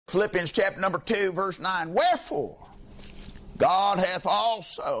Philippians chapter number 2, verse 9. Wherefore, God hath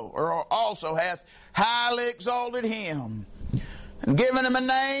also hath highly exalted him, and given him a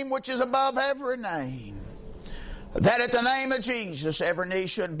name which is above every name, that at the name of Jesus every knee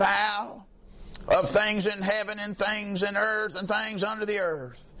should bow, of things in heaven and things in earth and things under the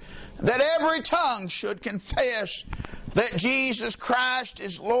earth, that every tongue should confess that Jesus Christ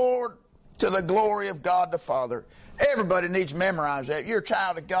is Lord, to the glory of God the Father. Everybody needs to memorize that. If you're a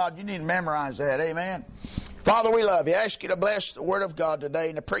child of God, you need to memorize that. Amen. Father, we love you. I ask you to bless the Word of God today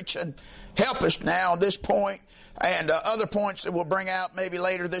and the preaching. Help us now at this point and other points that we'll bring out maybe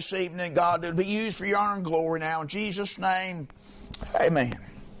later this evening. God, to be used for your honor and glory now. In Jesus' name, amen.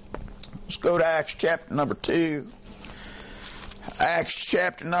 Let's go to Acts chapter number 2. Acts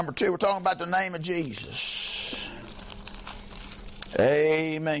chapter number 2. We're talking about the name of Jesus.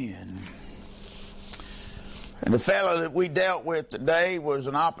 Amen. And the fellow that we dealt with today was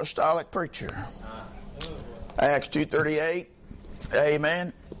an apostolic preacher. Acts 2:38.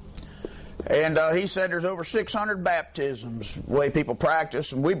 Amen. And he said there's over 600 baptisms, the way people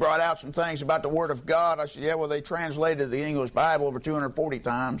practice. And we brought out some things about the Word of God. I said, yeah, well, they translated the English Bible over 240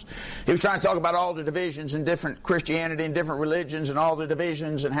 times. He was trying to talk about all the divisions in different Christianity and different religions and all the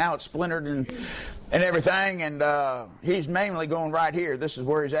divisions and how it's splintered and everything. And he's mainly going right here. This is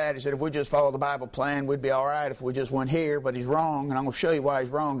where he's at. He said, if we just follow the Bible plan, we'd be all right if we just went here. But he's wrong, and I'm going to show you why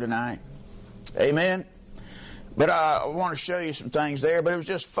he's wrong tonight. Amen. But I want to show you some things there. But it was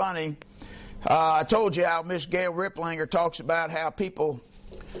just funny. I told you how Miss Gail Riplinger talks about how people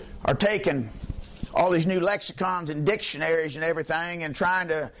are taking all these new lexicons and dictionaries and everything and trying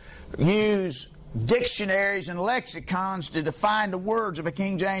to use dictionaries and lexicons to define the words of a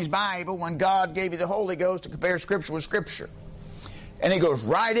King James Bible when God gave you the Holy Ghost to compare Scripture with Scripture. And he goes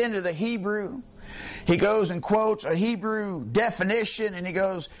right into the Hebrew. He goes and quotes a Hebrew definition, and he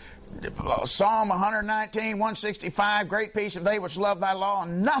goes, Psalm 119, 165, great peace of they which love thy law,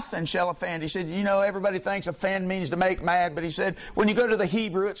 and nothing shall offend. He said, you know, everybody thinks offend means to make mad, but he said, when you go to the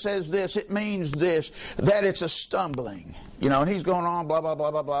Hebrew, it says this, it means this, that it's a stumbling. You know, and he's going on, blah, blah,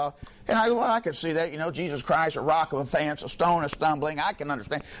 blah, blah, blah. And I go, well, I can see that. You know, Jesus Christ, a rock of offense, a stone of stumbling. I can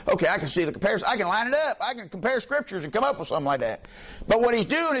understand. Okay, I can see the comparison. I can line it up. I can compare Scriptures and come up with something like that. But what he's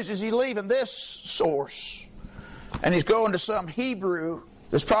doing is he's leaving this source, and he's going to some Hebrew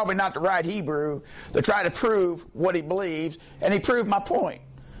that's probably not the right Hebrew to try to prove what he believes, and he proved my point.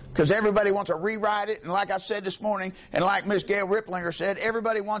 Because everybody wants to rewrite it, and like I said this morning, and like Miss Gail Riplinger said,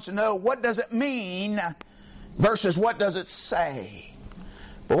 everybody wants to know what does it mean versus what does it say.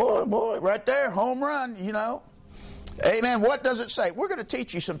 Boy, right there, home run, you know. Amen. What does it say? We're going to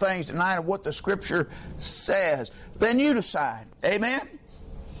teach you some things tonight of what the Scripture says. Then you decide. Amen.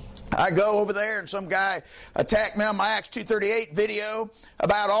 I go over there and some guy attacked me on my Acts 2:38 video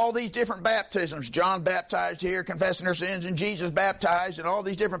about all these different baptisms. John baptized here, confessing their sins, and Jesus baptized, and all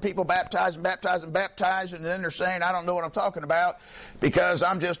these different people baptized and baptized and baptized, and then they're saying, I don't know what I'm talking about because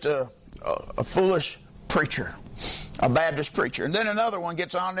I'm just a foolish preacher, a Baptist preacher. And then another one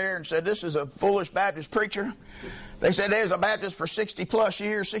gets on there and said, this is a foolish Baptist preacher. They said they was a Baptist for 60 plus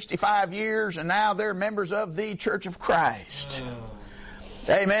years, 65 years, and now they're members of the Church of Christ.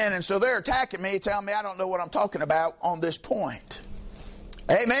 Amen. And so they're attacking me, telling me I don't know what I'm talking about on this point.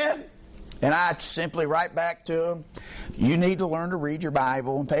 Amen. And I simply write back to them, you need to learn to read your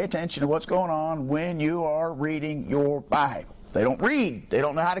Bible and pay attention to what's going on when you are reading your Bible. They don't read. They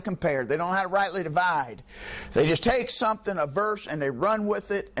don't know how to compare. They don't know how to rightly divide. They just take something, a verse, and they run with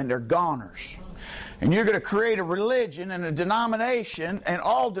it, and they're goners. And you're going to create a religion and a denomination, and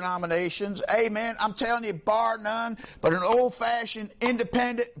all denominations, amen, I'm telling you, bar none, but an old-fashioned,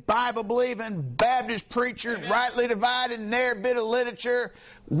 independent, Bible-believing, Baptist preacher, rightly divided, ne'er bit of literature,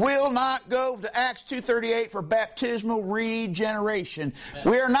 will not go to Acts 2:38 for baptismal regeneration.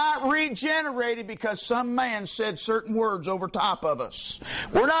 We are not regenerated because some man said certain words over top of us.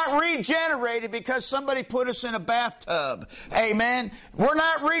 We're not regenerated because somebody put us in a bathtub. Amen. We're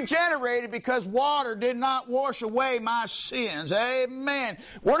not regenerated because water did not wash away my sins. Amen.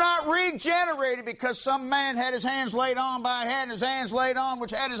 We're not regenerated because some man had his hands laid on by his hands laid on,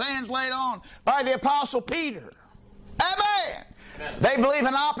 which had his hands laid on by the Apostle Peter. Amen. They believe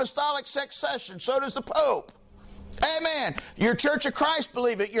in apostolic succession. So does the Pope. Amen. Your Church of Christ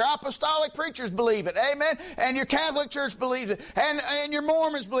believe it. Your apostolic preachers believe it. Amen. And your Catholic Church believes it. And your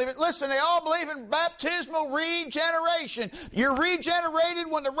Mormons believe it. Listen, they all believe in baptismal regeneration. You're regenerated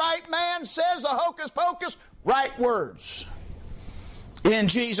when the right man says the hocus pocus right words. In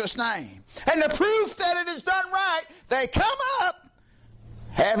Jesus' name. And the proof that it is done right, they come up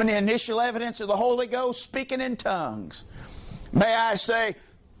having the initial evidence of the Holy Ghost speaking in tongues. May I say,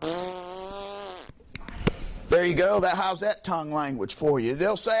 There you go. How's that tongue language for you?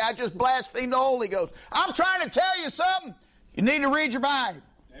 They'll say, I just blasphemed the Holy Ghost. I'm trying to tell you something. You need to read your Bible.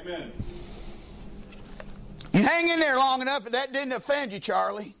 Amen. You hang in there long enough and that didn't offend you,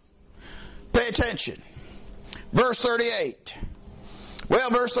 Charlie. Pay attention. Verse 38. Well,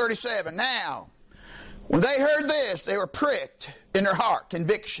 verse 37. Now, when they heard this, they were pricked in their heart,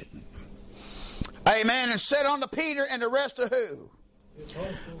 conviction. Amen. And said unto Peter and the rest of who?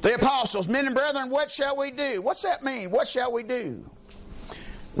 The apostles. Men and brethren, what shall we do? What's that mean? What shall we do?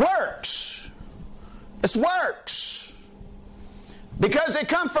 Works. It's works. Because they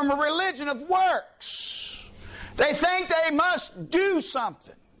come from a religion of works. They think they must do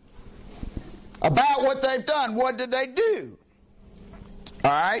something about what they've done. What did they do?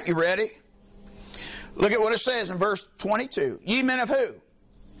 All right, you ready? Look at what it says in verse 22. Ye men of who?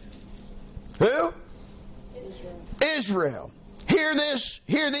 Who? Israel.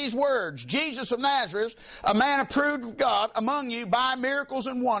 Hear these words. Jesus of Nazareth, a man approved of God among you by miracles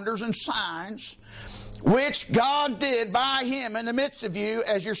and wonders and signs, which God did by him in the midst of you,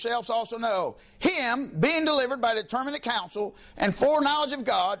 as yourselves also know. Him, being delivered by determinate counsel and foreknowledge of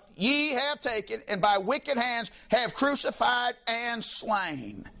God, ye have taken, and by wicked hands have crucified and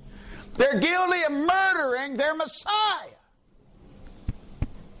slain. They're guilty of murdering their Messiah.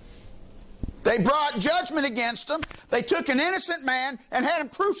 They brought judgment against him. They took an innocent man and had him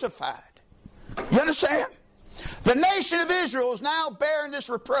crucified. You understand? The nation of Israel is now bearing this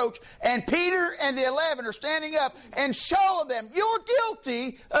reproach, and Peter and the 11 are standing up and showing them, you're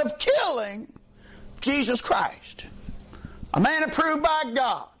guilty of killing Jesus Christ, a man approved by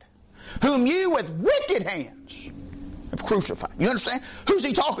God, whom you with wicked hands have crucified. You understand? Who's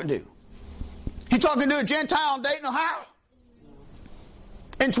he talking to? He's talking to a Gentile in Dayton, Ohio.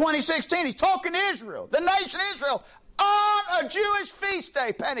 In 2016, he's talking to Israel, the nation of Israel, on a Jewish feast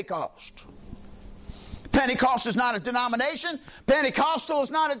day, Pentecost. Pentecost is not a denomination. Pentecostal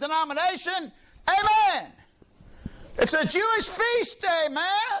is not a denomination. Amen. It's a Jewish feast day,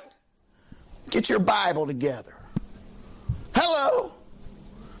 man. Get your Bible together. Hello.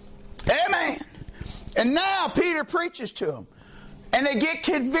 Amen. And now Peter preaches to them, and they get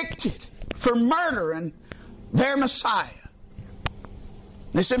convicted for murdering their Messiah.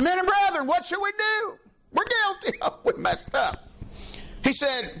 They said, men and brethren, what shall we do? We're guilty. Oh, we messed up. He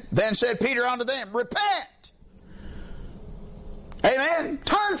said, then said Peter unto them, repent. Amen.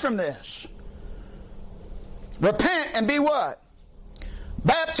 Turn from this. Repent and be what?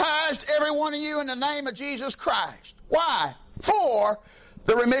 Baptized every one of you in the name of Jesus Christ. Why? For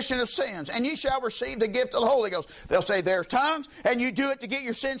the remission of sins. And ye shall receive the gift of the Holy Ghost. They'll say there's tongues, and you do it to get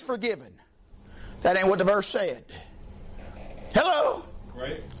your sins forgiven. That ain't what the verse said. Hello?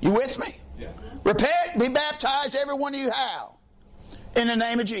 Right. You with me? Yeah. Repent, be baptized, every one of you how? In the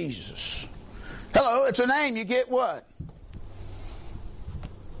name of Jesus. Hello, it's a name. You get what?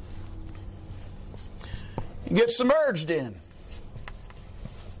 You get submerged in.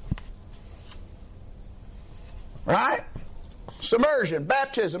 Right? Submersion,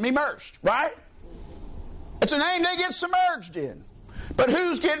 baptism, immersed, right? It's a name they get submerged in. But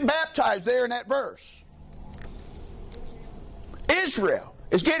who's getting baptized there in that verse? Israel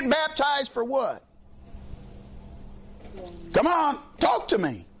is getting baptized for what? Come on, talk to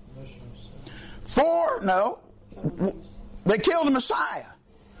me. They killed the Messiah.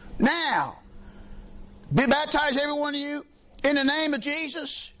 Now, be baptized every one of you in the name of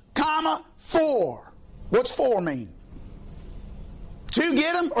Jesus, comma, for. What's for mean? To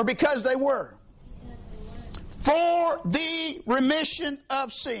get them or because they were? For the remission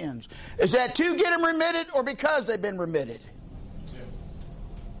of sins. Is that to get them remitted or because they've been remitted?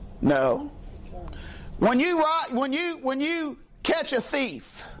 No. When you catch a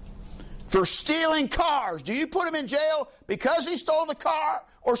thief for stealing cars, do you put him in jail because he stole the car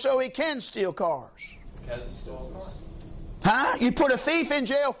or so he can steal cars? Because he stole cars. Huh? You put a thief in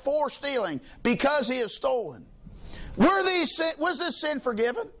jail for stealing because he has stolen. Was this sin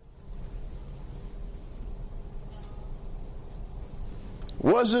forgiven?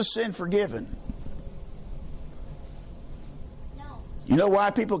 Was this sin forgiven? You know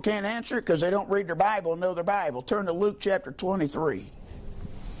why people can't answer it? Because they don't read their Bible and know their Bible. Turn to Luke chapter 23.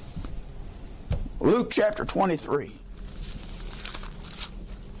 Luke chapter 23.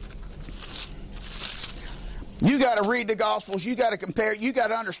 You got to read the Gospels. You got to compare. You got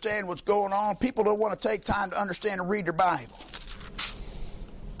to understand what's going on. People don't want to take time to understand and read their Bible.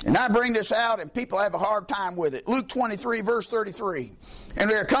 And I bring this out, and people have a hard time with it. Luke 23, verse 33. And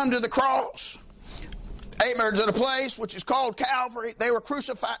they're come to the cross. Amen, to the place which is called Calvary. They were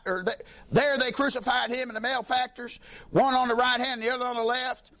crucified, there they crucified him in the malefactors, one on the right hand and the other on the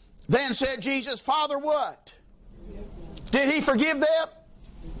left. Then said Jesus, Father, what? Did he forgive them?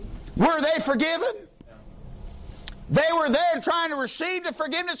 Were they forgiven? They were there trying to receive the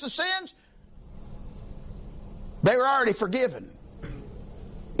forgiveness of sins. They were already forgiven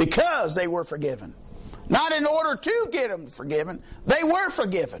because they were forgiven. Not in order to get them forgiven. They were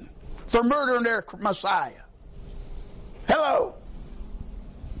forgiven for murdering their Messiah. Hello.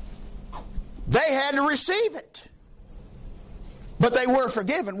 They had to receive it. But they were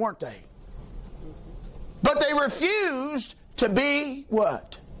forgiven, weren't they? But they refused to be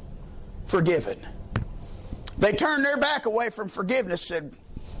what? Forgiven. They turned their back away from forgiveness, said,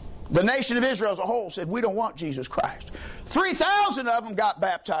 the nation of Israel as a whole said, we don't want Jesus Christ. 3,000 of them got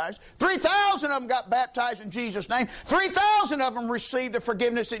baptized. 3,000 of them got baptized in Jesus' name. 3,000 of them received the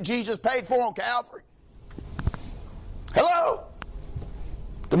forgiveness that Jesus paid for on Calvary. Hello?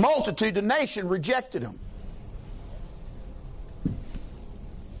 The multitude, the nation rejected them.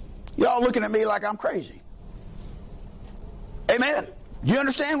 Y'all looking at me like I'm crazy. Amen? Do you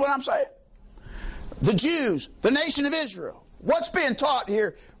understand what I'm saying? The Jews, the nation of Israel. What's being taught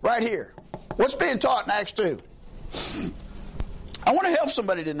here, right here? What's being taught in Acts 2? I want to help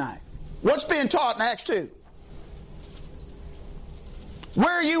somebody tonight. What's being taught in Acts 2?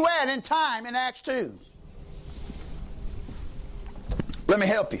 Where are you at in time in Acts 2? Let me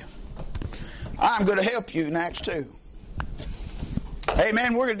help you. I'm going to help you in Acts 2.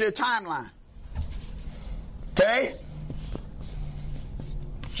 Amen. We're going to do a timeline. Okay?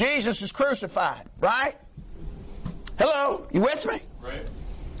 Jesus is crucified, right? Hello? You with me? Right.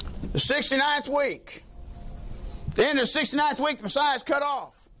 The 69th week. The end of the 69th week, the Messiah is cut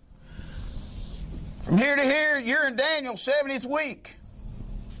off. From here to here, you're in Daniel's 70th week.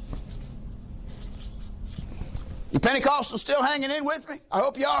 You Pentecostals still hanging in with me? I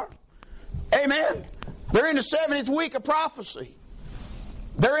hope you are. Amen. They're in the 70th week of prophecy.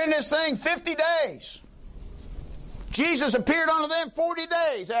 They're in this thing 50 days. Jesus appeared unto them 40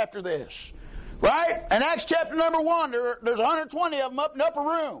 days after this. Right? In Acts chapter number 1, there's 120 of them up in the upper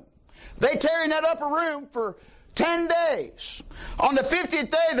room. They tarry in that upper room for 10 days. On the 50th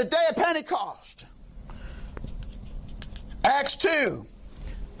day, the day of Pentecost. Acts 2.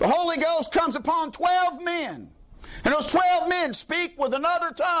 The Holy Ghost comes upon 12 men. And those 12 men speak with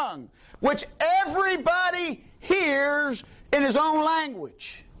another tongue, which everybody hears in his own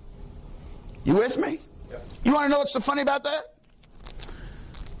language. You with me? Yep. You want to know what's so funny about that?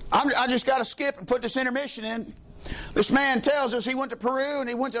 I just got to skip and put this intermission in. This man tells us he went to Peru and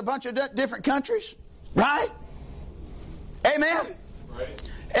he went to a bunch of different countries. Right? Amen? Right.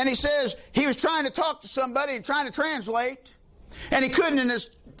 And he says he was trying to talk to somebody and trying to translate. And he couldn't in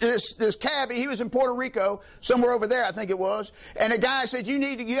this cabbie. He was in Puerto Rico, somewhere over there, I think it was. And the guy said,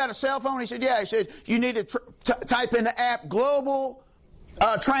 you got a cell phone? He said, yeah. He said, you need to type in the app Global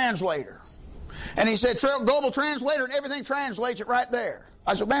Translator. And he said, Global Translator, and everything translates it right there.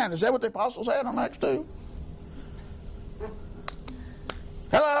 I said, man, is that what the apostles had on Acts 2?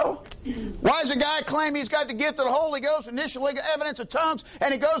 Hello? Why does a guy claim he's got the gift of the Holy Ghost, initial evidence of tongues,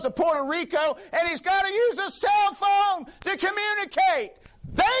 and he goes to Puerto Rico, and he's got to use a cell phone to communicate?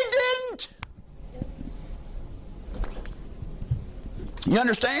 They didn't. You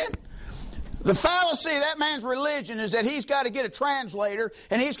understand? The fallacy of that man's religion is that he's got to get a translator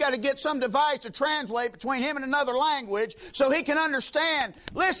and he's got to get some device to translate between him and another language so he can understand.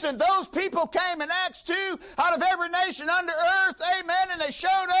 Listen, those people came in Acts 2 out of every nation under earth, amen, and they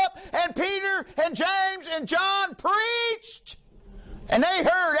showed up and Peter and James and John preached and they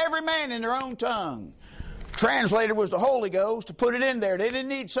heard every man in their own tongue. Translator was the Holy Ghost to put it in there. They didn't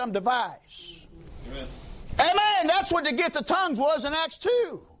need some device. Amen. Amen. That's what the gift of tongues was in Acts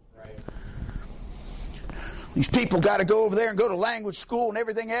 2. These people got to go over there and go to language school and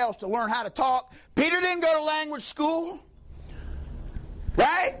everything else to learn how to talk. Peter didn't go to language school.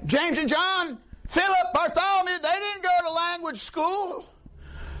 Right? James and John, Philip, Bartholomew, they didn't go to language school.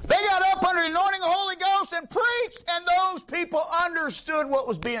 They got up under the anointing of the Holy Ghost and preached, and those people understood what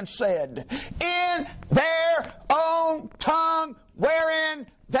was being said in their own tongue wherein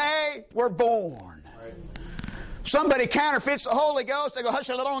they were born. Somebody counterfeits the Holy Ghost. They go,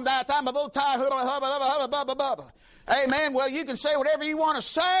 amen. Well, you can say whatever you want to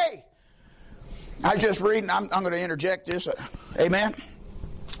say. I was just reading. I'm going to interject this. Amen.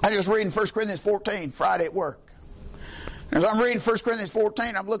 I was just reading 1 Corinthians 14 Friday at work. As I'm reading 1 Corinthians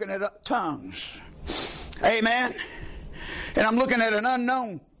 14, I'm looking at tongues. Amen. And I'm looking at an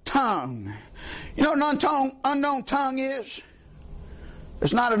unknown tongue. You know what an unknown tongue is?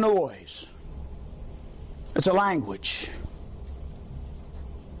 It's not a noise. It's a language.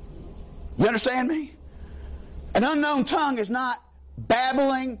 You understand me? An unknown tongue is not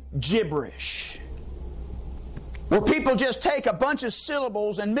babbling gibberish, where people just take a bunch of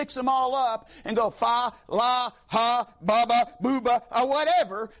syllables and mix them all up and go fa, la, ha, baba, booba, or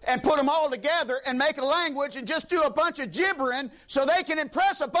whatever, and put them all together and make a language and just do a bunch of gibbering so they can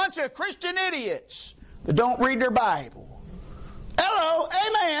impress a bunch of Christian idiots that don't read their Bible. Hello,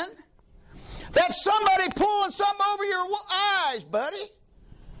 amen. That's somebody pulling something over your eyes, buddy.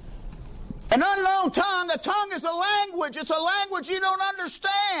 An unknown tongue, a tongue is a language. It's a language you don't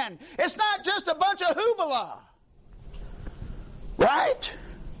understand. It's not just a bunch of hoobala. Right?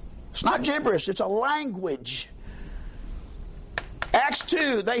 It's not gibberish. It's a language. Acts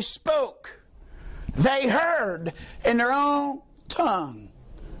 2, they spoke. They heard in their own tongue.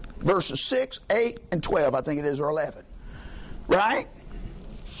 Verses 6, 8, and 12, I think it is, or 11. Right?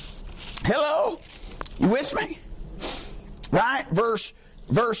 Hello? You with me? Right? Verse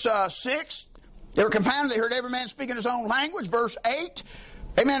 6, they were confounded. They heard every man speaking his own language. Verse 8,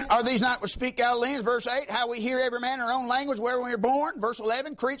 amen. Are these not which speak Galileans? Verse 8, how we hear every man in our own language where we are born. Verse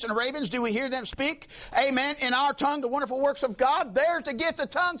 11, Cretes and Arabians, do we hear them speak? Amen. In our tongue, the wonderful works of God. There's the gift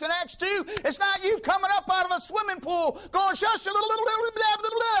of tongues in Acts 2. It's not you coming up out of a swimming pool going shush, blah, blah, blah,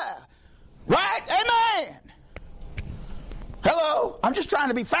 blah. Right? Amen. Hello? I'm just trying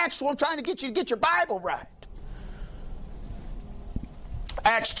to be factual. I'm trying to get you to get your Bible right.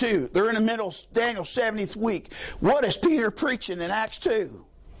 Acts 2. They're in the middle of Daniel's 70th week. What is Peter preaching in Acts 2?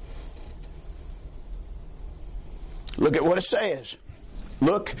 Look at what it says.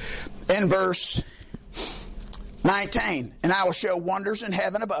 Look in verse 19. And I will show wonders in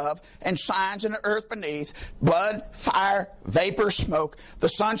heaven above and signs in the earth beneath, blood, fire, vapor, smoke. The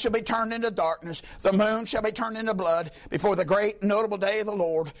sun shall be turned into darkness. The moon shall be turned into blood before the great notable day of the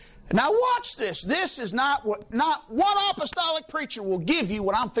Lord. Now watch this. This is not one apostolic preacher will give you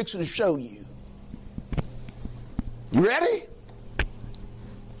what I'm fixing to show you. You ready?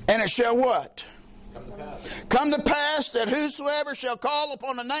 And it shall what? Come to pass that whosoever shall call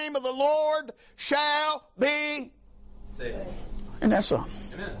upon the name of the Lord shall be saved. And that's all.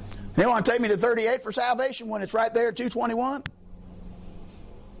 Amen. You want to take me to 38 for salvation when it's right there at 221?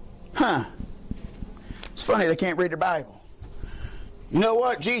 Huh. It's funny they can't read their Bible. You know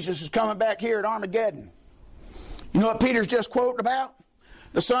what? Jesus is coming back here at Armageddon. You know what Peter's just quoting about?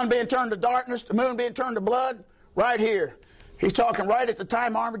 The sun being turned to darkness, the moon being turned to blood. Right here. He's talking right at the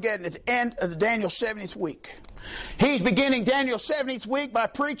time of Armageddon, at the end of the Daniel's 70th week. He's beginning Daniel's 70th week by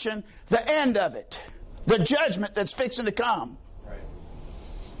preaching the end of it. The judgment that's fixing to come. Right.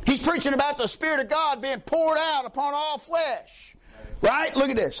 He's preaching about the Spirit of God being poured out upon all flesh. Right? Look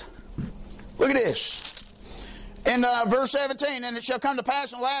at this. Look at this. In verse 17, and it shall come to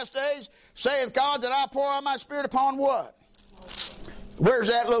pass in the last days, saith God, that I pour out my Spirit upon what? Where's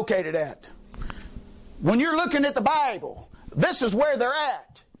that located at? When you're looking at the Bible, this is where they're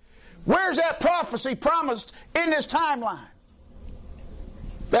at. Where's that prophecy promised in this timeline?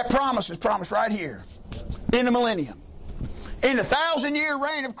 That promise is promised right here. In the millennium. In the 1,000-year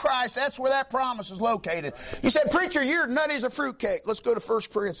reign of Christ, that's where that promise is located. You said, preacher, you're nutty as a fruitcake. Let's go to 1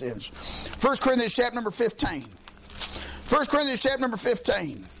 Corinthians. 1 Corinthians chapter number 15. 1 Corinthians chapter number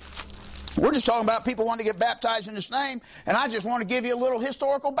 15. We're just talking about people wanting to get baptized in His name, and I just want to give you a little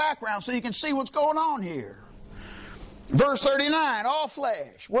historical background so you can see what's going on here. Verse 39, all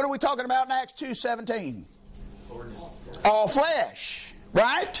flesh. What are we talking about in Acts 2:17? All flesh,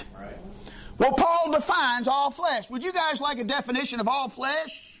 right? Right. Well, Paul defines all flesh. Would you guys like a definition of all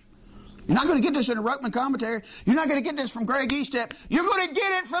flesh? You're not going to get this in a Ruckman commentary. You're not going to get this from Greg Eastep. You're going to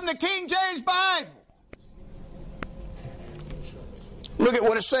get it from the King James Bible. Look at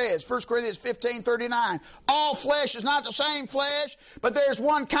what it says, 1 Corinthians 15:39. All flesh is not the same flesh, but there's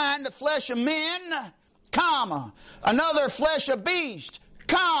one kind of flesh of men, comma, another flesh of beast,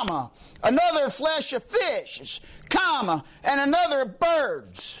 comma, another flesh of fish, comma, and another of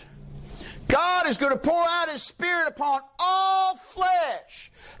birds. God is going to pour out His Spirit upon all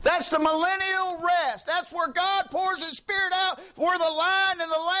flesh. That's the millennial rest. That's where God pours His Spirit out, where the lion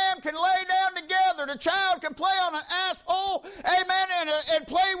and the lamb can lay down together. The child can play on an asshole, amen, and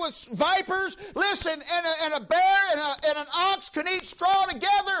play with vipers. Listen, and a bear and an ox can eat straw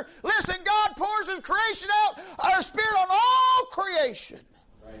together. Listen, God pours His creation out, our Spirit on all creation.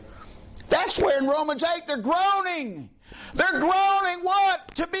 Right. That's where in Romans 8 they're groaning. They're groaning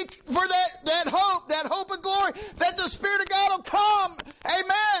what? To be for that hope of glory, that the Spirit of God will come.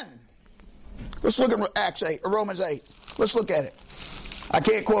 Amen. Let's look at Acts 8 or Romans 8. Let's look at it. I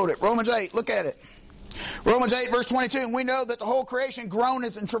can't quote it. Romans 8, look at it. Romans 8 verse 22, and we know that the whole creation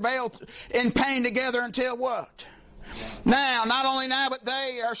groaneth and travaileth in pain together until what? Now, not only now, but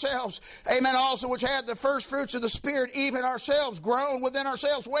they ourselves, amen, also which had the first fruits of the Spirit, even ourselves, groan within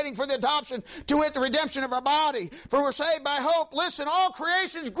ourselves, waiting for the adoption, to wit, the redemption of our body. For we're saved by hope. Listen, all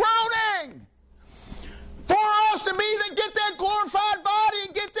creation's groaning for us to get that glorified body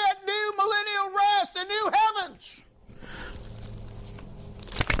and get that new millennial rest, the new heavens.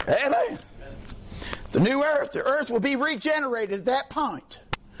 Amen. The new earth, the earth will be regenerated at that point.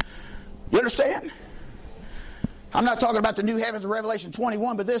 You understand? I'm not talking about the new heavens of Revelation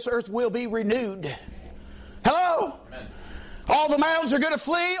 21, but this earth will be renewed. Hello? Amen. All the mountains are going to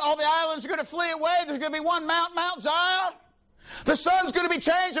flee. All the islands are going to flee away. There's going to be one Mount Zion. The sun's going to be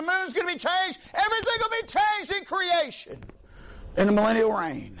changed. The moon's going to be changed. Everything will be changed in creation in the millennial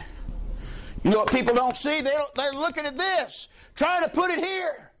reign. You know what people don't see? They're looking at this, trying to put it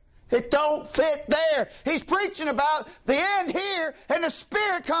here. It don't fit there. He's preaching about the end here, and the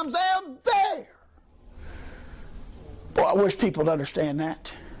Spirit comes down there. Boy, I wish people would understand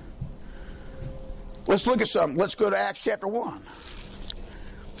that. Let's look at something. Let's go to Acts chapter 1.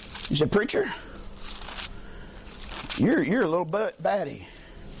 You said, preacher, you're a little batty.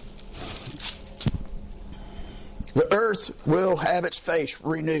 The earth will have its face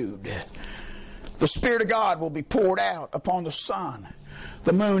renewed. The Spirit of God will be poured out upon the sun,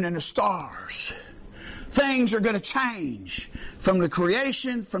 the moon, and the stars. Things are going to change from the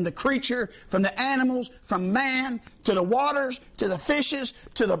creation, from the creature, from the animals, from man, to the waters, to the fishes,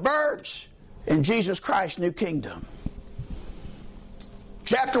 to the birds, in Jesus Christ's new kingdom.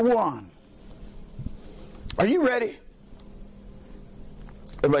 Chapter 1. Are you ready?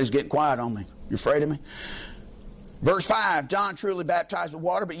 Everybody's getting quiet on me. You afraid of me? Verse 5, John truly baptized with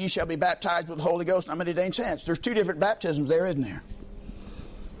water, but ye shall be baptized with the Holy Ghost not many days hence. There's two different baptisms there, isn't there?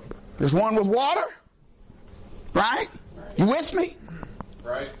 There's one with water. Right? You with me?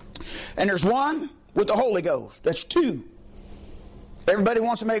 Right. And there's one with the Holy Ghost. That's two. Everybody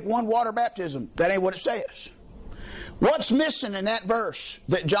wants to make one water baptism. That ain't what it says. What's missing in that verse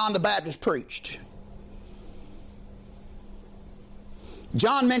that John the Baptist preached?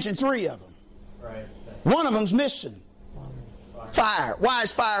 John mentioned three of them. Right. One of them's missing. Fire. Why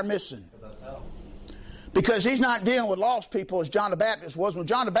is fire missing? Because he's not dealing with lost people as John the Baptist was. When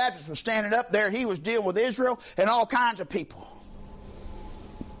John the Baptist was standing up there, he was dealing with Israel and all kinds of people.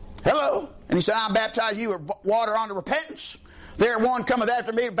 Hello? And he said, I baptize you with water unto repentance. There one cometh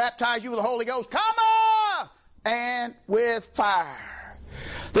after me to baptize you with the Holy Ghost. Come on! And with fire.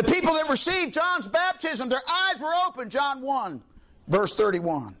 The people that received John's baptism, their eyes were open. John 1, verse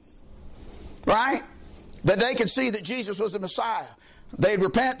 31. Right? That they could see that Jesus was the Messiah. They'd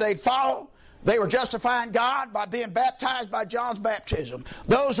repent, they'd follow. They were justifying God by being baptized by John's baptism.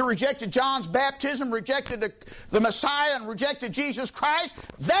 Those who rejected John's baptism, rejected the Messiah, and rejected Jesus Christ,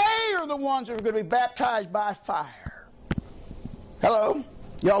 they are the ones that are going to be baptized by fire. Hello?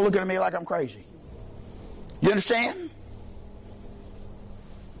 Y'all looking at me like I'm crazy. You understand?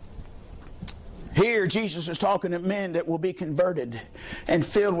 Here Jesus is talking to men that will be converted and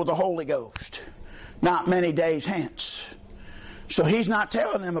filled with the Holy Ghost not many days hence. So he's not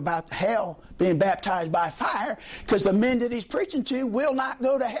telling them about hell being baptized by fire, because the men that he's preaching to will not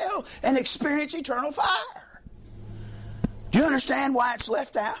go to hell and experience eternal fire. Do you understand why it's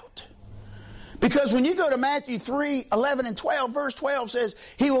left out? Because when you go to Matthew 3, 11 and 12, verse 12 says,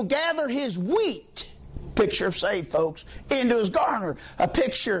 he will gather his wheat, picture of saved folks, into his garner, a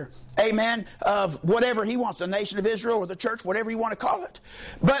picture, amen, of whatever he wants, the nation of Israel or the church, whatever you want to call it.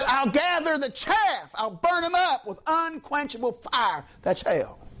 But I'll gather the chaff, I'll burn them up with unquenchable fire. That's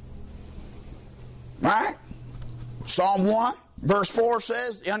hell. Right? Psalm 1, verse 4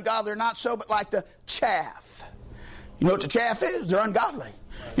 says, the ungodly are not so, but like the chaff. You know what the chaff is? They're ungodly.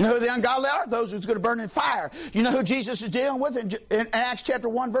 You know who the ungodly are? Those who's going to burn in fire. You know who Jesus is dealing with in Acts chapter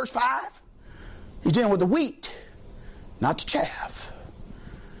 1, verse 5? He's dealing with the wheat, not the chaff.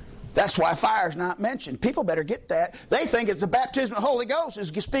 That's why fire is not mentioned. People better get that. They think it's the baptism of the Holy Ghost is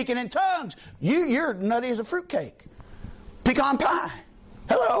speaking in tongues. You're nutty as a fruitcake. Pecan pie.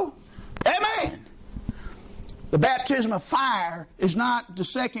 Hello. Amen. The baptism of fire is not the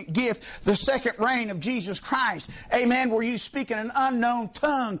second gift, the second reign of Jesus Christ. Amen. Where you speak in an unknown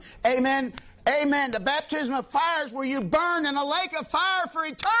tongue. Amen. Amen. The baptism of fire is where you burn in a lake of fire for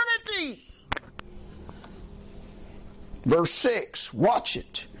eternity. Verse 6. Watch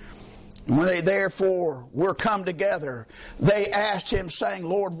it. And when they therefore were come together, they asked him, saying,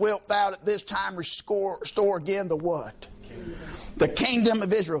 Lord, wilt thou at this time restore again the what? The kingdom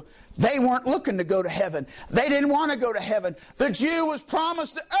of Israel. They weren't looking to go to heaven. They didn't want to go to heaven. The Jew was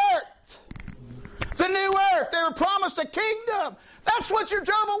promised the earth. the new earth. They were promised a kingdom. That's what your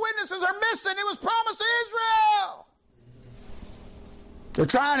Jehovah's Witnesses are missing. It was promised to Israel. They're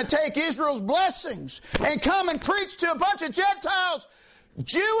trying to take Israel's blessings and come and preach to a bunch of Gentiles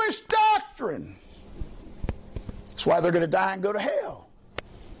Jewish doctrine. That's why they're going to die and go to hell.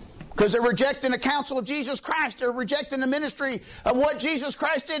 Because they're rejecting the counsel of Jesus Christ. They're rejecting the ministry of what Jesus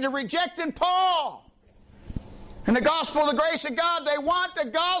Christ did. They're rejecting Paul. And the gospel of the grace of God, they want the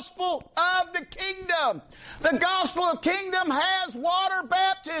gospel of the kingdom. The gospel of kingdom has water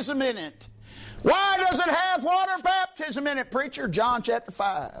baptism in it. Why does it have water baptism in it, preacher? John chapter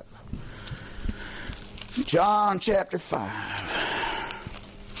 5. John chapter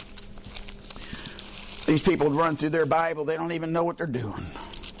 5. These people run through their Bible, they don't even know what they're doing.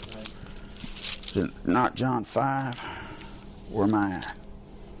 Is it not John 5? Where am I at?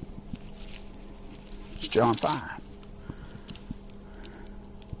 It's John 5.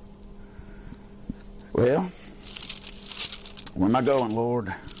 Well, where am I going,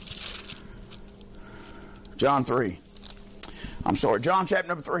 Lord? John 3. I'm sorry, John chapter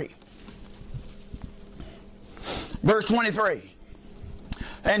number 3. Verse 23.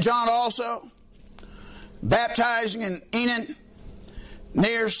 And John also, baptizing in Enon,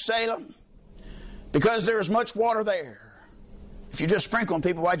 near Salem, because there is much water there. If you just sprinkle on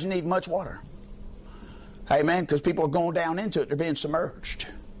people, why'd you need much water? Amen, because people are going down into it. They're being submerged.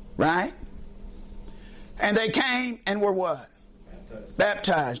 Right? And they came and were what?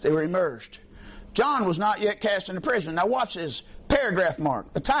 Baptized. They were immersed. John was not yet cast into prison. Now watch this paragraph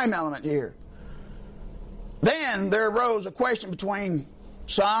mark, the time element here. Then there arose a question between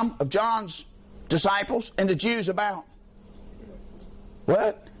some of John's disciples and the Jews about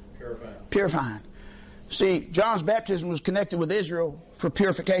what? Purifying. See, John's baptism was connected with Israel for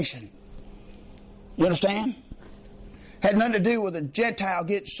purification. You understand? Had nothing to do with a Gentile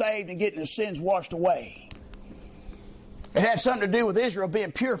getting saved and getting his sins washed away. It had something to do with Israel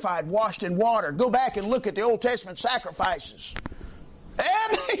being purified, washed in water. Go back and look at the Old Testament sacrifices.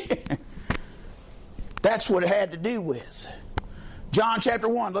 Amen. That's what it had to do with. John chapter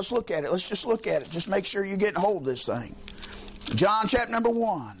 1, let's look at it. Let's just look at it. Just make sure you're getting hold of this thing. John chapter number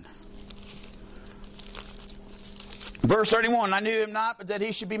 1. Verse 31, I knew him not, but that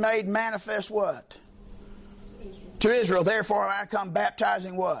he should be made manifest what? To Israel. Therefore I come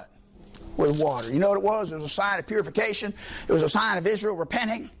baptizing what? With water. You know what it was? It was a sign of purification. It was a sign of Israel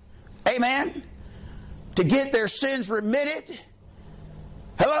repenting. Amen? To get their sins remitted.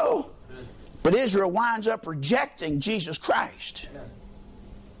 Hello? But Israel winds up rejecting Jesus Christ.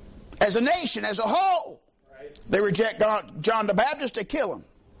 As a nation, as a whole. They reject John the Baptist, they kill him.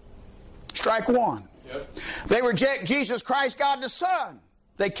 Strike one. Yep. They reject Jesus Christ, God the Son.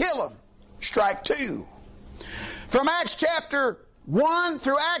 They kill him. Strike two. From Acts chapter 1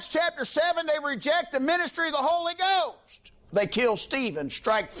 through Acts chapter 7, they reject the ministry of the Holy Ghost. They kill Stephen.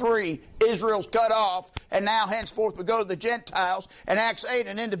 Strike three. Israel's cut off. And now henceforth we go to the Gentiles. And Acts 8,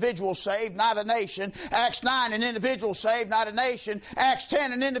 an individual saved, not a nation. Acts 9, an individual saved, not a nation. Acts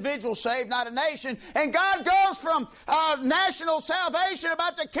 10, an individual saved, not a nation. And God goes from national salvation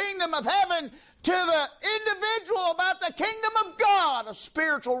about the kingdom of heaven to the individual about the kingdom of God, a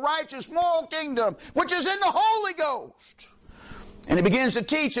spiritual, righteous, moral kingdom, which is in the Holy Ghost. And he begins to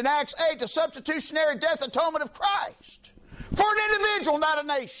teach in Acts 8 the substitutionary death atonement of Christ for an individual, not a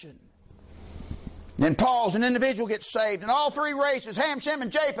nation. Then Paul's an individual gets saved, and all three races, Ham, Shem,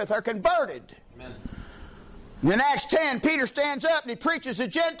 and Japheth, are converted. Amen. And in Acts 10, Peter stands up and he preaches to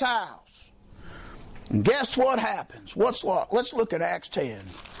Gentiles. And guess what happens? Let's look at Acts 10.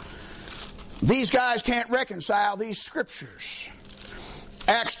 These guys can't reconcile these scriptures.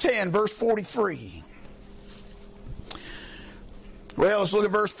 Acts 10, verse 43. Well, let's look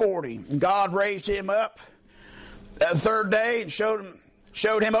at verse 40. And God raised him up the third day and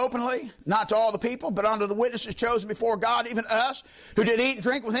showed him openly, not to all the people, but unto the witnesses chosen before God, even us, who did eat and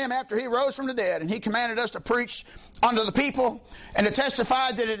drink with him after he rose from the dead. And he commanded us to preach unto the people and to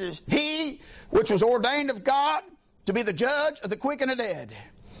testify that it is he which was ordained of God to be the judge of the quick and the dead.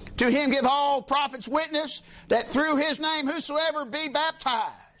 To him give all prophets witness that through his name whosoever be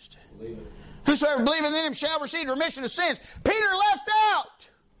baptized, whosoever believeth in him shall receive remission of sins. Peter left out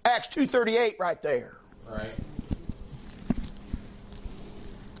Acts 2:38 right there. Right.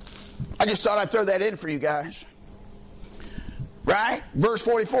 I just thought I'd throw that in for you guys. Right? Verse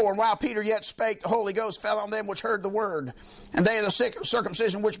 44, and while Peter yet spake, the Holy Ghost fell on them which heard the word. And they of the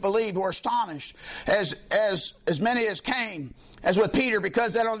circumcision which believed were astonished, as many as came, as with Peter,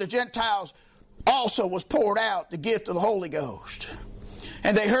 because that on the Gentiles also was poured out the gift of the Holy Ghost.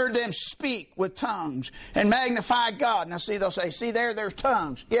 And they heard them speak with tongues and magnify God. Now see, they'll say, see there's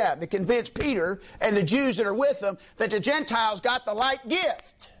tongues. Yeah, to convince Peter and the Jews that are with them that the Gentiles got the like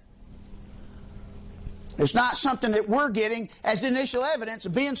gift. It's not something that we're getting as initial evidence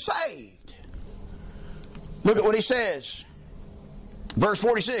of being saved. Look at what he says. Verse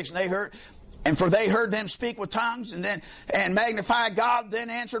 46, for they heard them speak with tongues and magnify God. Then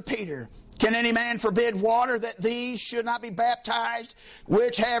answered Peter, can any man forbid water that these should not be baptized,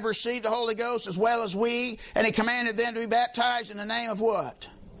 which have received the Holy Ghost as well as we? And he commanded them to be baptized in the name of what?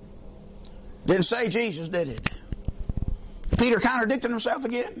 Didn't say Jesus, did it? Peter contradicted himself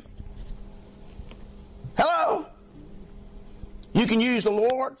again. Hello? You can use the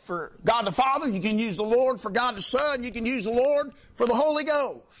Lord for God the Father. You can use the Lord for God the Son. You can use the Lord for the Holy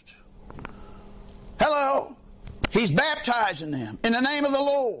Ghost. Hello? He's baptizing them in the name of the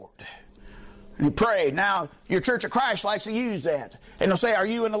Lord. And he prayed. Now, your Church of Christ likes to use that. And they'll say, are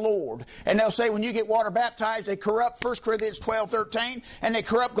you in the Lord? And they'll say, when you get water baptized, they corrupt 1 Corinthians 12:13, and they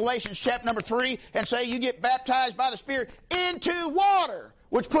corrupt Galatians chapter number 3, and say you get baptized by the Spirit into water,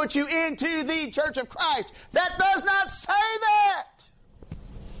 which puts you into the Church of Christ. That does not say that.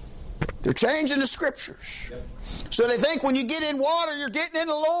 They're changing the Scriptures. Yep. So they think when you get in water, you're getting in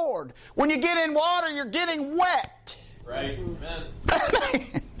the Lord. When you get in water, you're getting wet. Right. Amen.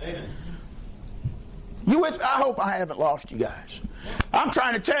 Amen. I hope I haven't lost you guys. I'm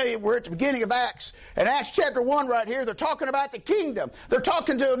trying to tell you, we're at the beginning of Acts. And Acts chapter 1 right here, they're talking about the kingdom. They're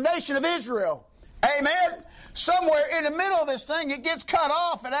talking to the nation of Israel. Amen? Somewhere in the middle of this thing, it gets cut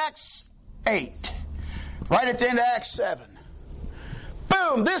off at Acts 8. Right at the end of Acts 7.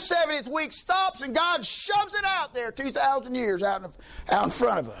 Boom, this 70th week stops and God shoves it out there 2,000 years out in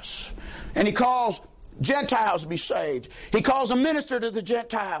front of us. And he calls Gentiles to be saved. He calls a minister to the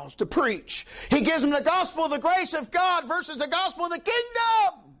Gentiles to preach. He gives them the gospel of the grace of God versus the gospel of the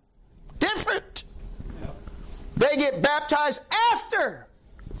kingdom. Different. Yep. They get baptized after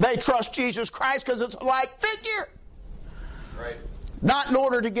they trust Jesus Christ because it's a like figure. Right. Not in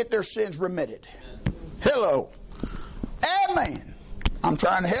order to get their sins remitted. Amen. Hello. Amen. I'm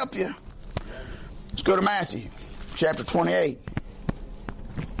trying to help you. Let's go to Matthew chapter 28.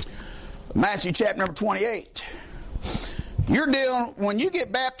 Matthew chapter number 28. When you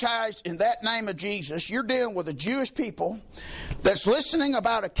get baptized in that name of Jesus, you're dealing with a Jewish people that's listening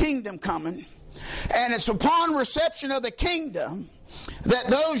about a kingdom coming, and it's upon reception of the kingdom that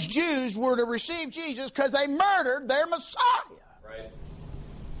those Jews were to receive Jesus because they murdered their Messiah. Right.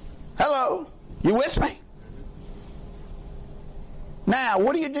 Hello? You with me? Now,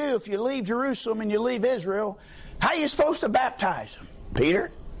 what do you do if you leave Jerusalem and you leave Israel? How are you supposed to baptize them?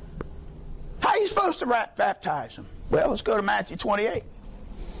 Peter? How are you supposed to baptize them? Well, let's go to Matthew 28.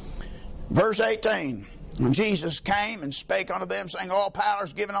 Verse 18. When Jesus came and spake unto them, saying, all power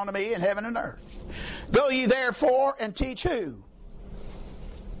is given unto me in heaven and earth. Go ye therefore and teach who?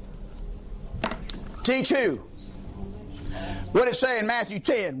 Teach who? What did it say in Matthew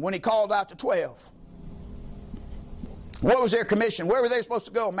 10 when he called out the 12? What was their commission? Where were they supposed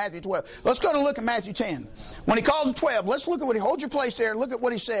to go in Matthew 12? Let's go to look at Matthew 10. When he called the 12, let's look at what he, hold your place there and look at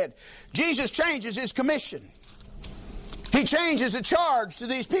what he said. Jesus changes his commission. He changes the charge to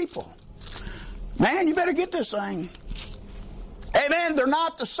these people. Man, you better get this thing. Amen. They're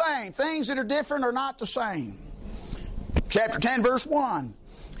not the same. Things that are different are not the same. Chapter 10, verse 1.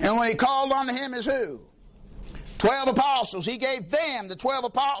 And when he called unto him as who? 12 apostles. He gave them, the 12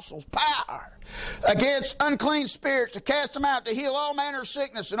 apostles, power against unclean spirits to cast them out, to heal all manner of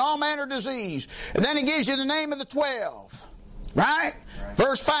sickness and all manner of disease. And then he gives you the name of the 12. Right?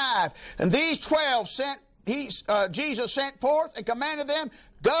 Verse 5. And these 12 Jesus sent forth and commanded them,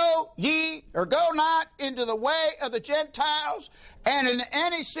 go not into the way of the Gentiles, and in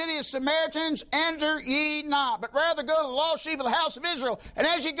any city of Samaritans enter ye not, but rather go to the lost sheep of the house of Israel. And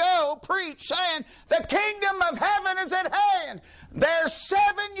as you go, preach, saying, the kingdom of heaven is at hand. They're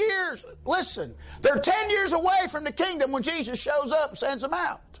 7 years, listen, they're 10 years away from the kingdom when Jesus shows up and sends them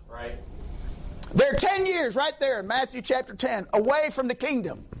out. Right. They're 10 years right there in Matthew chapter 10, away from the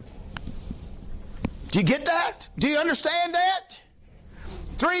kingdom. Do you get that? Do you understand that?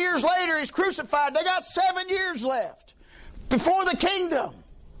 3 years later, he's crucified. They got 7 years left before the kingdom.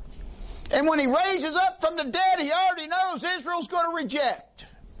 And when he raises up from the dead, he already knows Israel's going to reject.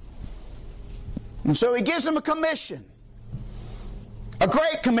 And so he gives them a commission, a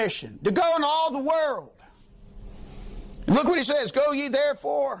great commission, to go into all the world. And look what he says, go ye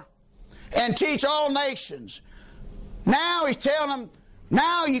therefore and teach all nations. Now he's telling them,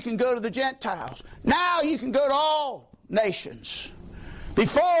 now you can go to the Gentiles. Now you can go to all nations.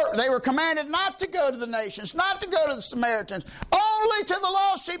 Before, they were commanded not to go to the nations, not to go to the Samaritans, only to the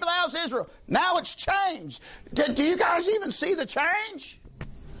lost sheep of the house of Israel. Now it's changed. Do you guys even see the change?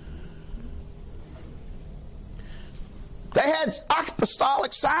 They had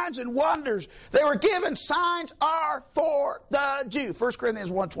apostolic signs and wonders. They were given signs are for the Jew. 1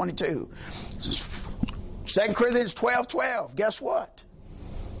 Corinthians 1:22. 2 Corinthians 12:12. Guess what?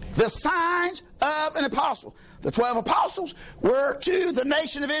 The signs of an apostle. The 12 apostles were to the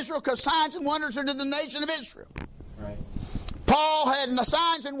nation of Israel because signs and wonders are to the nation of Israel. Right. Paul had the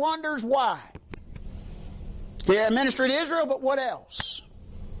signs and wonders. Why? He had ministry to Israel, but what else?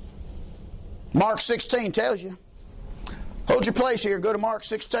 Mark 16 tells you. Hold your place here and go to Mark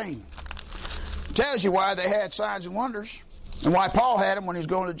 16. It tells you why they had signs and wonders and why Paul had them when he was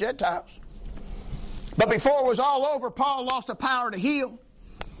going to the Gentiles. But before it was all over, Paul lost the power to heal.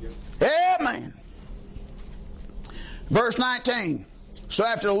 Amen. Verse 19. So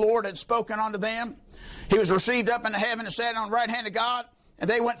after the Lord had spoken unto them, he was received up into heaven and sat on the right hand of God. And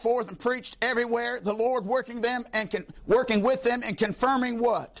they went forth and preached everywhere, the Lord working with them and confirming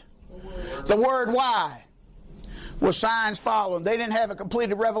what? The word. Why? With signs following. They didn't have a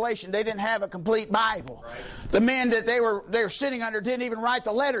completed revelation. They didn't have a complete Bible. Right. The men that they were sitting under didn't even write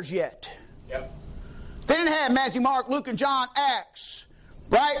the letters yet. Yep. They didn't have Matthew, Mark, Luke, and John, Acts.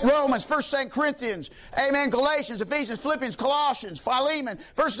 Right? Romans, 1st, 2nd Corinthians. Amen. Galatians, Ephesians, Philippians, Colossians, Philemon,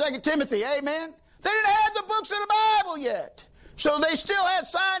 1st, 2nd Timothy. Amen. They didn't have the books of the Bible yet. So they still had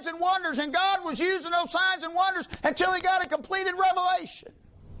signs and wonders, and God was using those signs and wonders until he got a completed revelation.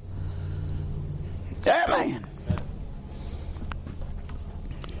 Amen.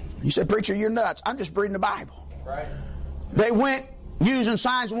 You said, preacher, you're nuts. I'm just reading the Bible. Right. They went using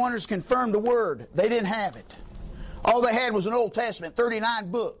signs and wonders to confirm the word. They didn't have it. All they had was an Old Testament,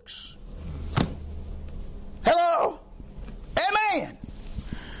 39 books. Hello? Amen.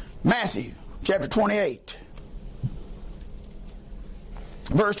 Matthew chapter 28.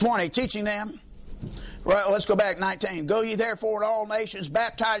 Verse 20, teaching them. Right, let's go back 19. Go ye therefore to all nations,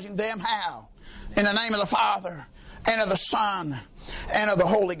 baptizing them how? In the name of the Father, and of the Son, and of the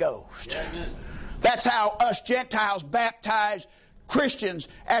Holy Ghost. Yeah, that's how us Gentiles baptize Christians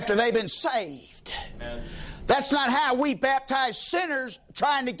after they've been saved. Amen. That's not how we baptize sinners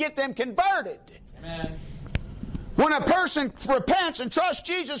trying to get them converted. Amen. When a person repents and trusts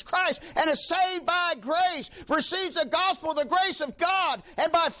Jesus Christ and is saved by grace, receives the gospel, the grace of God,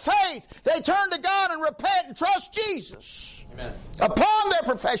 and by faith they turn to God and repent and trust Jesus. Amen. Upon their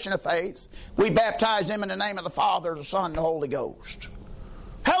profession of faith, we baptize them in the name of the Father, the Son, and the Holy Ghost.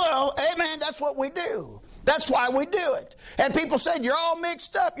 Hello, amen, that's what we do. That's why we do it. And people said, you're all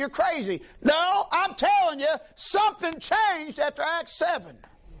mixed up, you're crazy. No, I'm telling you, something changed after Acts 7.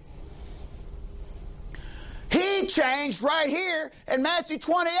 He changed right here in Matthew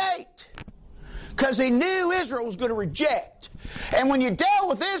 28 because he knew Israel was going to reject. And when you dealt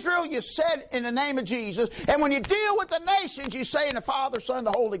with Israel, you said in the name of Jesus. And when you deal with the nations, you say in the Father, Son,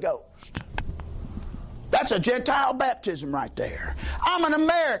 the Holy Ghost. That's a Gentile baptism right there. I'm an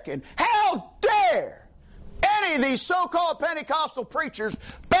American. How dare any of these so-called Pentecostal preachers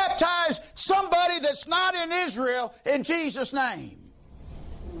baptize somebody that's not in Israel in Jesus' name?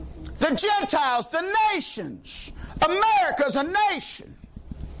 The Gentiles, the nations. America's a nation.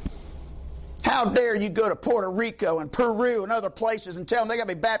 How dare you go to Puerto Rico and Peru and other places and tell them they got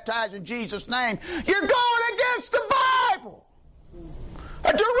to be baptized in Jesus' name? You're going against the Bible.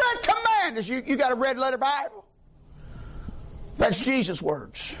 A direct command is you got a red letter Bible? That's Jesus'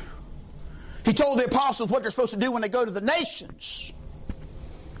 words. He told the apostles what they're supposed to do when they go to the nations.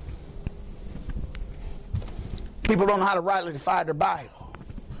 People don't know how to rightly define their Bible.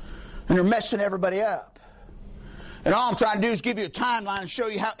 And they're messing everybody up. And all I'm trying to do is give you a timeline and show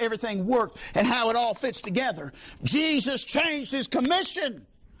you how everything worked and how it all fits together. Jesus changed his commission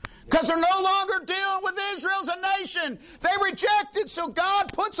because they're no longer dealing with Israel as a nation. They rejected, so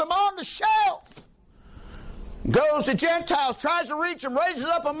God puts them on the shelf. Goes to Gentiles, tries to reach them, raises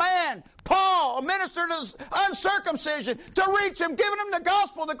up a man, Paul, a minister to uncircumcision, to reach them, giving them the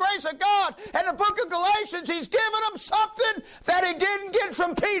gospel, the grace of God. And the book of Galatians, he's given them something that he didn't get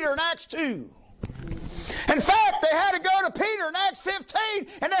from Peter in Acts 2. In fact, they had to go to Peter in Acts 15,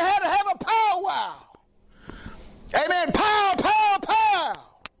 and they had to have a powwow. Amen. Pow, pow, pow.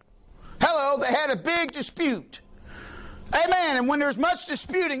 Hello, they had a big dispute. Amen. And when there's much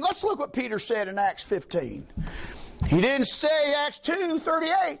disputing, let's look what Peter said in Acts 15. He didn't say Acts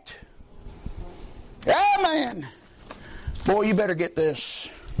 2:38. Amen. Boy, you better get this.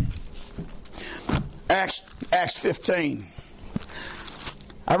 Acts 15.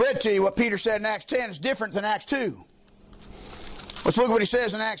 I read to you what Peter said in Acts 10 is different than Acts 2. Let's look at what he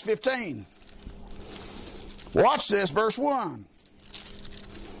says in Acts 15. Watch this, verse 1.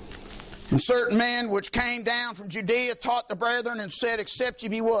 And certain men which came down from Judea taught the brethren and said, except ye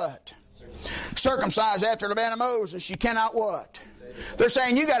be what? Circumcised after the manner of Moses, you cannot what? They're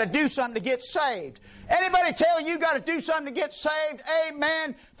saying you got to do something to get saved. Anybody tell you got to do something to get saved?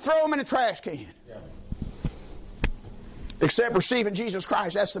 Amen. Throw them in a trash can. Yeah. Except receiving Jesus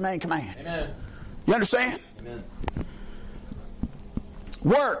Christ. That's the main command. Amen. You understand? Amen.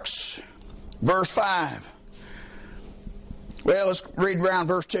 Works. Verse 5. Well, let's read around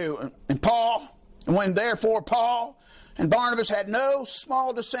verse 2. And when therefore Paul and Barnabas had no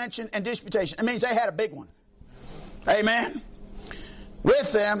small dissension and disputation. It means they had a big one. Amen.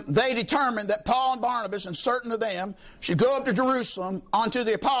 With them, they determined that Paul and Barnabas and certain of them should go up to Jerusalem unto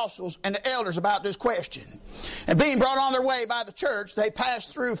the apostles and the elders about this question. And being brought on their way by the church, they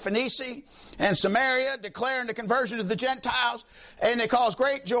passed through Phoenicia and Samaria, declaring the conversion of the Gentiles, and they caused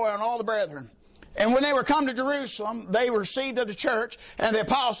great joy on all the brethren. And when they were come to Jerusalem, they were received of the church and the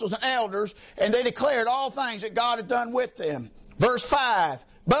apostles and elders, and they declared all things that God had done with them. Verse 5,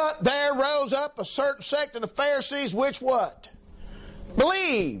 but there rose up a certain sect of the Pharisees, which what?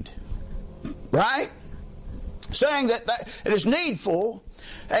 Believed. Right? Saying that it is needful,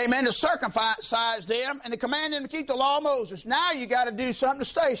 amen, to circumcise them and to command them to keep the law of Moses. Now you got to do something to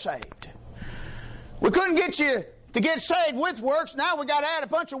stay saved. We couldn't get you to get saved with works. Now we got to add a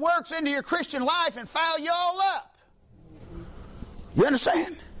bunch of works into your Christian life and foul you all up. You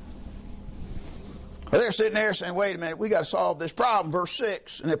understand? Well, they're sitting there saying, wait a minute, we got to solve this problem. Verse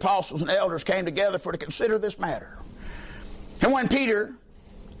 6, and the apostles and elders came together for to consider this matter. And when there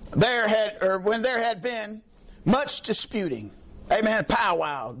had been much disputing, amen,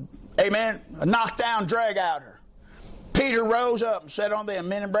 powwow, amen, a knockdown, drag-outer, Peter rose up and said unto them,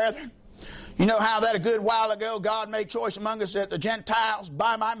 men and brethren, you know how that a good while ago God made choice among us that the Gentiles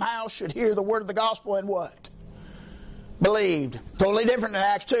by my mouth should hear the word of the gospel and what? Believed. Totally different than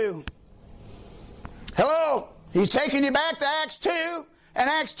Acts 2. Hello? He's taking you back to Acts 2 and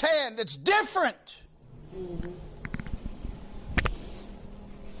Acts 10. It's different.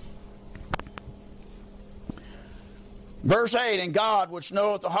 Verse 8, and God, which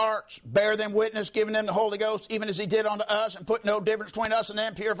knoweth the hearts, bear them witness, giving them the Holy Ghost, even as he did unto us, and put no difference between us and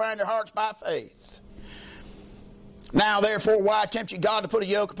them, purifying their hearts by faith. Now, therefore, why tempt ye God to put a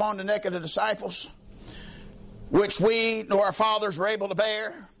yoke upon the neck of the disciples, which we nor our fathers were able to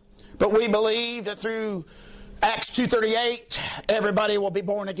bear? But we believe that through Acts 2:38, everybody will be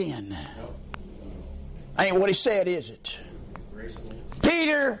born again. Ain't what he said, is it?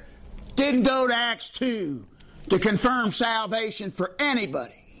 Peter didn't go to Acts 2 to confirm salvation for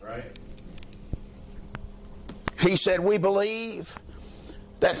anybody. Right. He said, we believe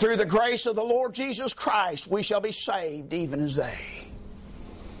that through the grace of the Lord Jesus Christ, we shall be saved even as they.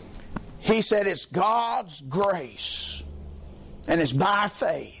 He said it's God's grace, and it's by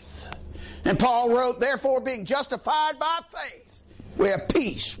faith. And Paul wrote, therefore, being justified by faith, we have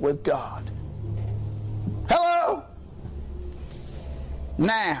peace with God. Hello?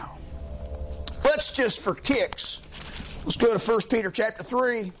 Now, let's just for kicks, let's go to 1 Peter chapter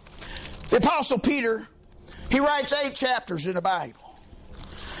 3. The Apostle Peter, he writes 8 chapters in the Bible.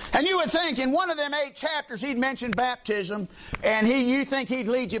 And you would think in one of them 8 chapters he'd mention baptism, and you think he'd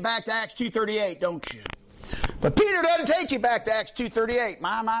lead you back to Acts 2:38, don't you? But Peter doesn't take you back to Acts 2:38.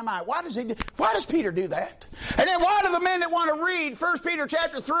 My. Why does Peter do that? And then why do the men that want to read 1 Peter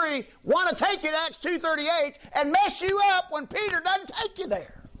chapter 3 want to take you to Acts 2:38 and mess you up when Peter doesn't take you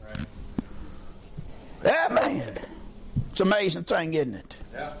there? Right. Yeah, man. It's an amazing thing, isn't it?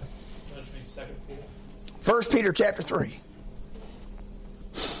 Yeah. 1 Peter chapter 3.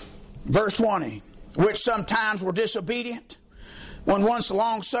 Verse 20. Which sometimes were disobedient, when once the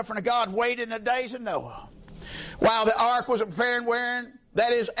long suffering of God waited in the days of Noah, while the ark was preparing, wherein,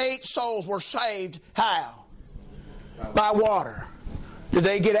 that is, 8 souls were saved. How? By water. Did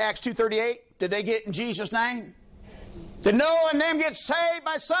they get Acts 2:38? Did they get in Jesus' name? Did Noah and them get saved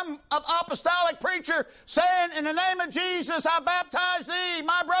by some apostolic preacher saying, in the name of Jesus, I baptize thee,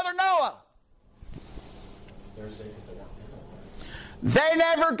 my brother Noah? They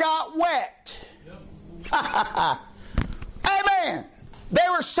never got wet. Amen. They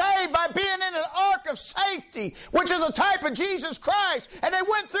were saved by being in an ark of safety, which is a type of Jesus Christ. And they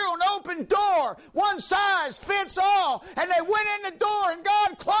went through an open door. One size fits all. And they went in the door and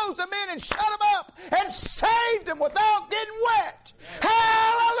God closed them in and shut them up and saved them without getting wet.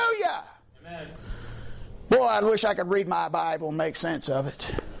 Hallelujah. Amen. Boy, I wish I could read my Bible and make sense of it.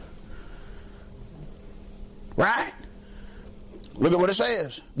 Right? Look at what it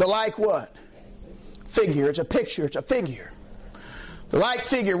says. The like what? Figure. It's a picture. It's a figure. The like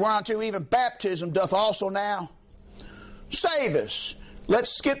figure whereunto even baptism doth also now save us. let's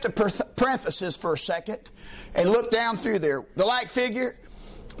skip the parenthesis for a second and look down through there. The like figure,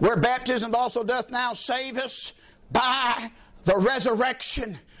 where baptism also doth now save us by the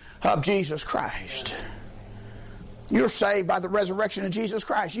resurrection of Jesus Christ. You're saved by the resurrection of Jesus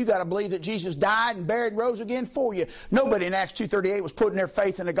Christ. You got to believe that Jesus died and buried and rose again for you. Nobody in Acts 2:38 was putting their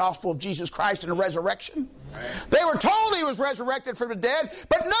faith in the gospel of Jesus Christ and the resurrection. Right. They were told he was resurrected from the dead,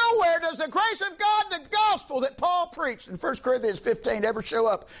 but nowhere does the grace of God, the gospel that Paul preached in 1 Corinthians 15 ever show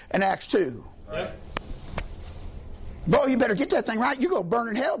up in Acts 2. Right. Boy, you better get that thing right. You're going to burn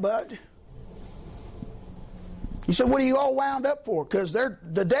in hell, bud. You said, what are you all wound up for? Because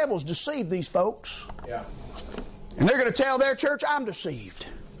the devil's deceived these folks. Yeah. And they're going to tell their church, I'm deceived.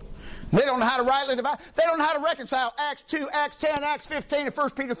 They don't know how to rightly divide. They don't know how to reconcile Acts 2, Acts 10, Acts 15, and 1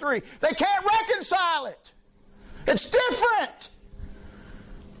 Peter 3. They can't reconcile it. It's different.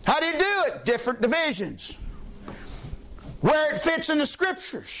 How do you do it? Different divisions. Where it fits in the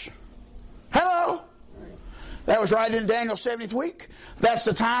Scriptures. Hello? That was right in Daniel's 70th week. That's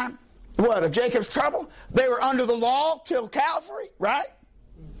the time, what, of Jacob's trouble? They were under the law till Calvary, right?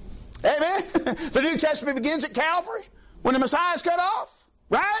 Amen? The New Testament begins at Calvary when the Messiah is cut off.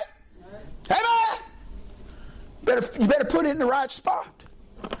 Right? Amen? You better put it in the right spot.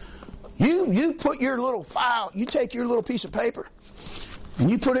 You put your little file, you take your little piece of paper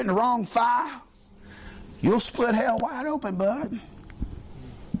and you put it in the wrong file, you'll split hell wide open, bud.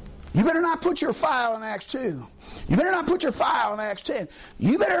 You better not put your file in Acts 2. You better not put your file in Acts 10.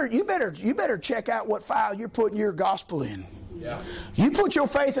 You better check out what file you're putting your gospel in. Yeah. You put your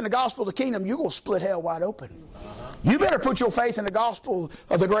faith in the gospel of the kingdom, you're going to split hell wide open. You better put your faith in the gospel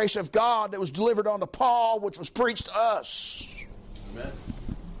of the grace of God that was delivered unto Paul, which was preached to us. Amen.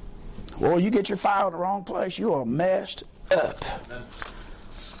 Well, you get your file in the wrong place, you are messed up.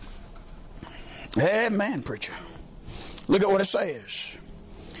 Amen, preacher. Look at what it says.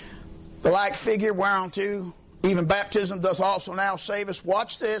 The like figure whereunto even baptism doth also now save us.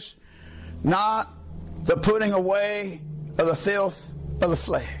 Watch this. Not the putting away of the filth of the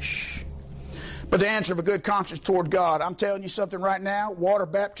flesh, but the answer of a good conscience toward God. I'm telling you something right now. Water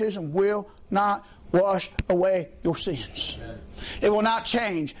baptism will not wash away your sins. Amen. It will not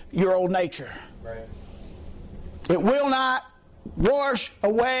change your old nature. Right. It will not wash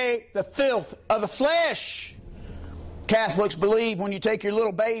away the filth of the flesh. Catholics believe when you take your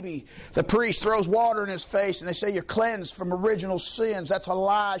little baby, the priest throws water in his face and they say you're cleansed from original sins. That's a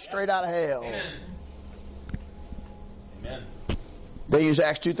lie straight out of hell. Amen. Amen. They use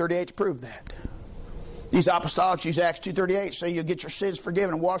Acts 2:38 to prove that. These apostolics use Acts 2:38, say you'll get your sins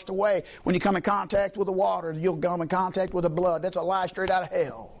forgiven and washed away. When you come in contact with the water, you'll come in contact with the blood. That's a lie straight out of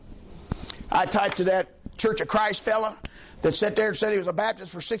hell. I typed to that Church of Christ fella that sat there and said he was a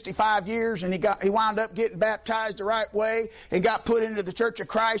Baptist for 65 years and he wound up getting baptized the right way and got put into the Church of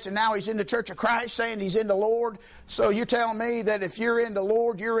Christ, and now he's in the Church of Christ saying he's in the Lord. So you're telling me that if you're in the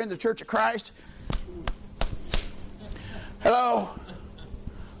Lord, you're in the Church of Christ? Hello?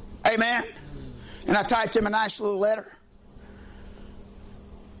 Amen? And I typed him a nice little letter.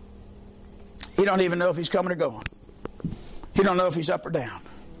 He don't even know if he's coming or going. He don't know if he's up or down.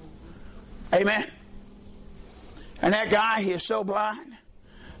 Amen? And that guy, he is so blind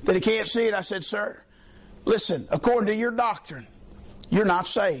that he can't see it. I said, sir, listen, according to your doctrine, you're not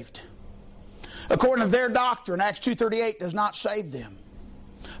saved. According to their doctrine, Acts 2:38 does not save them.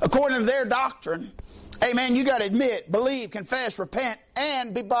 According to their doctrine, amen, you got to admit, believe, confess, repent,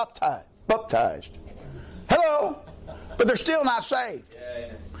 and be baptized. Hello? But they're still not saved.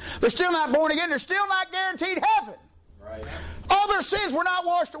 They're still not born again. They're still not guaranteed heaven. Right. All their sins were not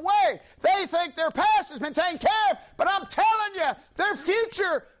washed away. They think their past has been taken care of, but I'm telling you, their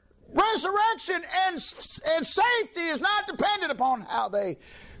future resurrection and safety is not dependent upon how they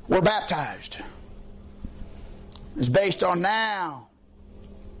were baptized. It's based on now.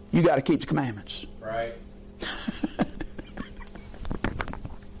 You got to keep the commandments. Right.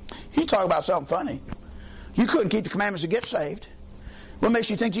 You talk about something funny. You couldn't keep the commandments to get saved. What makes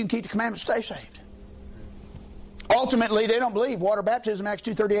you think you can keep the commandments to stay saved? Ultimately, they don't believe water baptism, Acts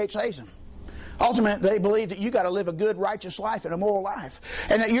 2:38, saves them. Ultimately, they believe that you got to live a good, righteous life and a moral life.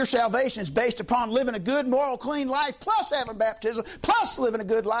 And that your salvation is based upon living a good, moral, clean life, plus having baptism, plus living a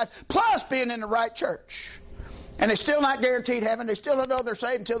good life, plus being in the right church. And they're still not guaranteed heaven. They still don't know they're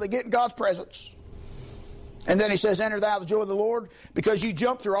saved until they get in God's presence. And then he says, enter thou the joy of the Lord, because you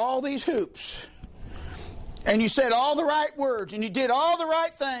jumped through all these hoops. And you said all the right words, and you did all the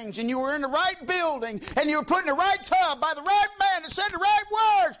right things, and you were in the right building, and you were put in the right tub by the right man that said the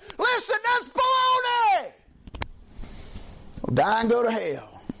right words. Listen, that's baloney! Well, die and go to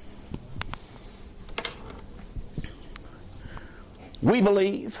hell. We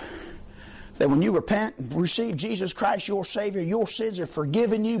believe that when you repent and receive Jesus Christ, your Savior, your sins are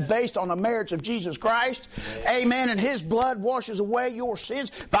forgiven you based on the merits of Jesus Christ. Amen. And His blood washes away your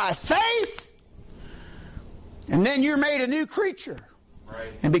sins by faith. And then you're made a new creature.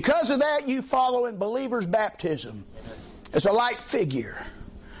 Right. And because of that, you follow in believer's baptism. It's a light figure.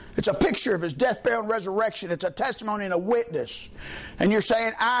 It's a picture of His death, burial, and resurrection. It's a testimony and a witness. And you're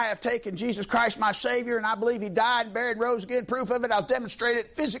saying, I have taken Jesus Christ, my Savior, and I believe He died and buried and rose again. Proof of it, I'll demonstrate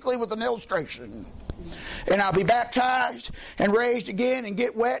it physically with an illustration. And I'll be baptized and raised again and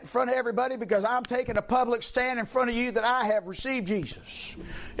get wet in front of everybody because I'm taking a public stand in front of you that I have received Jesus.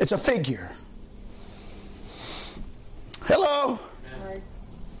 It's a figure. Hello?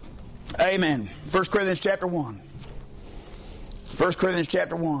 Amen. 1 Corinthians chapter 1. 1 Corinthians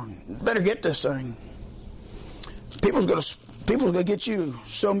chapter 1. Better get this thing. People's going to get you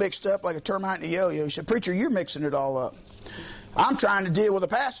so mixed up like a termite in a yo-yo. You said, preacher, you're mixing it all up. I'm trying to deal with the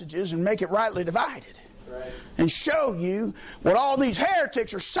passages and make it rightly divided. Right. And show you what all these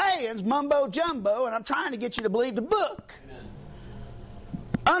heretics are saying is mumbo jumbo, and I'm trying to get you to believe the book. Amen.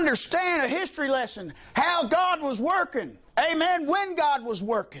 Understand a history lesson, how God was working. Amen. When God was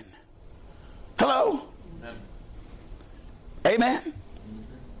working. Hello? Amen?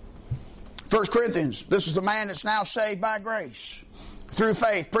 1 Corinthians, this is the man that's now saved by grace through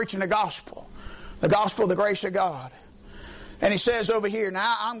faith, preaching the gospel of the grace of God. And he says over here,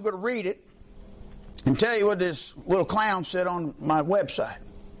 now I'm going to read it and tell you what this little clown said on my website.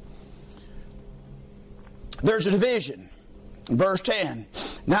 There's a division. Verse 10.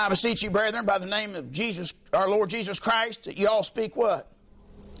 Now I beseech you, brethren, by the name of Jesus, our Lord Jesus Christ, that you all speak what?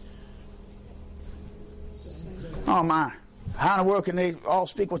 Oh my. How in the world can they all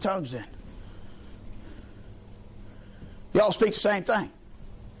speak with tongues then? You all speak the same thing.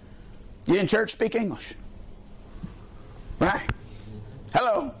 You in church speak English. Right?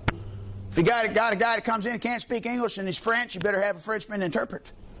 Hello? If you got a guy that comes in and can't speak English and he's French, you better have a Frenchman interpret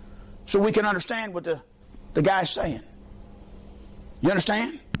so we can understand what the guy's saying. You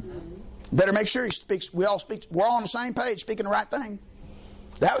understand? Better make sure he speaks. We're all on the same page, speaking the right thing.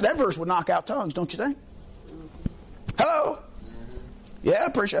 That verse would knock out tongues, don't you think? Hello? Yeah,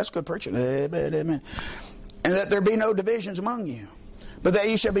 preacher, that's good preaching. Amen, amen. And that there be no divisions among you, but that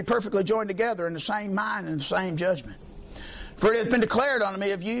ye shall be perfectly joined together in the same mind and the same judgment. For it hath been declared unto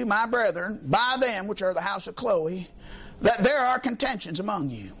me of you, my brethren, by them which are the house of Chloe, that there are contentions among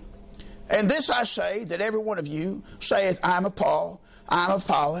you. And this I say, that every one of you saith, I am of Paul, I am of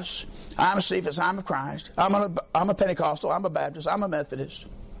Apollos, I am of Cephas, I am of Christ, I'm a Pentecostal, I'm a Baptist, I'm a Methodist.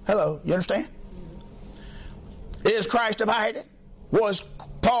 Hello, you understand? Is Christ divided? Was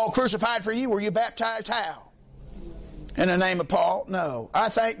Paul crucified for you? Were you baptized how? In the name of Paul? No. I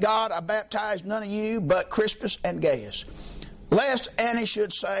thank God I baptized none of you but Crispus and Gaius, lest any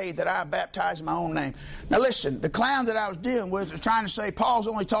should say that I baptized in my own name. Now listen, the clown that I was dealing with was trying to say Paul's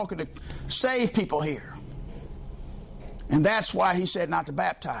only talking to save people here. And that's why he said not to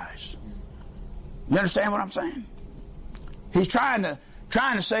baptize. You understand what I'm saying? He's trying to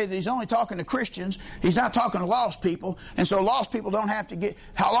say that he's only talking to Christians. He's not talking to lost people. And so lost people have to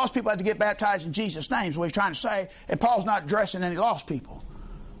get baptized in Jesus' name is what he's trying to say. And Paul's not addressing any lost people.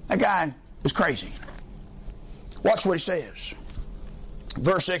 That guy is crazy. Watch what he says.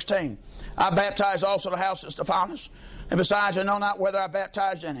 Verse 16. I baptized also the house of Stephanus, and besides I know not whether I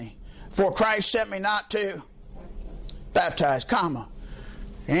baptized any. For Christ sent me not to baptize, comma.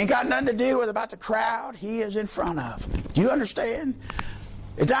 It ain't got nothing to do with about the crowd he is in front of. Do you understand?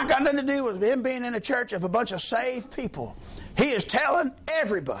 It's not got nothing to do with him being in a church of a bunch of saved people. He is telling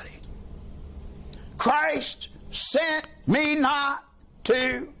everybody, Christ sent me not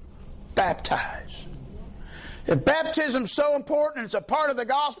to baptize. If baptism is so important and it's a part of the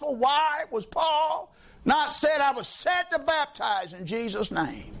gospel, why was Paul not said I was sent to baptize in Jesus'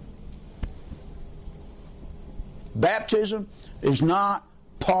 name? Baptism is not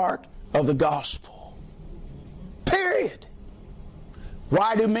part of the gospel. Period.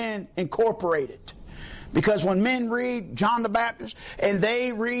 Why do men incorporate it? Because when men read John the Baptist and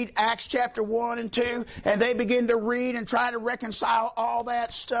they read Acts chapter 1 and 2 and they begin to read and try to reconcile all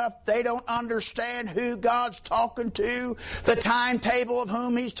that stuff, they don't understand who God's talking to, the timetable of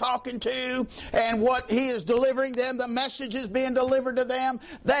whom He's talking to, and what He is delivering them, the message is being delivered to them.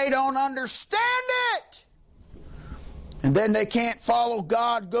 They don't understand it. And then they can't follow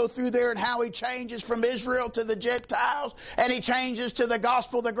God, go through there and how He changes from Israel to the Gentiles, and He changes to the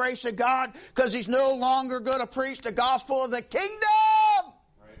gospel of the grace of God, because He's no longer going to preach the gospel of the kingdom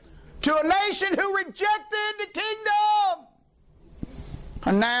to a nation who rejected the kingdom.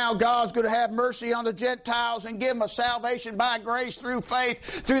 And now God's going to have mercy on the Gentiles and give them a salvation by grace through faith,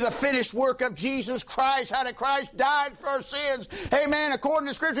 through the finished work of Jesus Christ. How that Christ died for our sins. Amen. According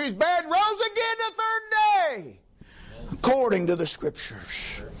to Scripture, He's buried, rose again the third day. According to the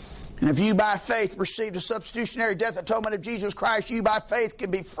Scriptures. And if you by faith received the substitutionary death atonement of Jesus Christ, you by faith can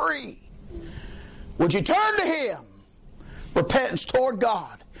be free. Would you turn to Him, repentance toward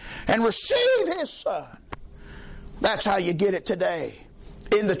God, and receive His Son? That's how you get it today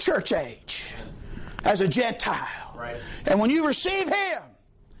in the church age as a Gentile. Right. And when you receive Him,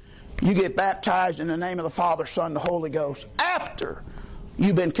 you get baptized in the name of the Father, Son, and the Holy Ghost after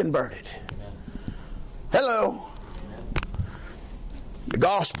you've been converted. Amen. Hello. Amen. The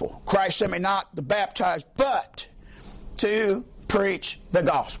gospel. Christ sent me not to baptize, but to preach the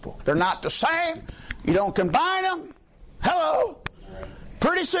gospel. They're not the same. You don't combine them. Hello.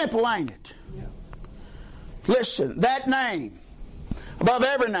 Pretty simple, ain't it? Listen, that name, above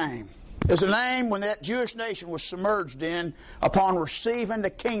every name, is a name when that Jewish nation was submerged in upon receiving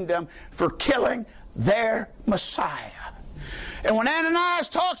the kingdom for killing their Messiah. And when Ananias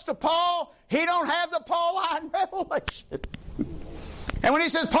talks to Paul, he don't have the Pauline revelation. And when he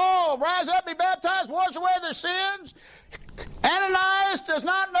says, Paul, rise up, be baptized, wash away their sins, Ananias does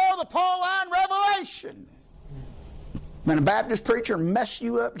not know the Pauline revelation. When a Baptist preacher mess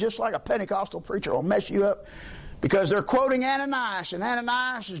you up just like a Pentecostal preacher will mess you up because they're quoting Ananias, and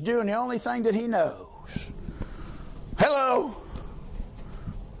Ananias is doing the only thing that he knows. Hello.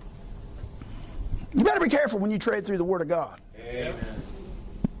 You better be careful when you trade through the Word of God. Amen.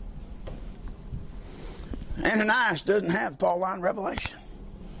 Ananias doesn't have Pauline revelation.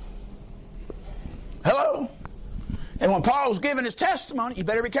 Hello. And when Paul's giving his testimony, you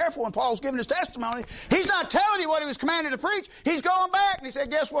better be careful when Paul's giving his testimony, he's not telling you what he was commanded to preach. He's going back and he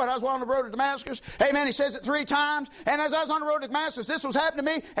said, guess what? I was on the road to Damascus. Amen. He says it 3 times. And as I was on the road to Damascus, this was happening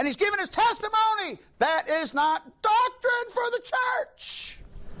to me. And he's giving his testimony. That is not doctrine for the church.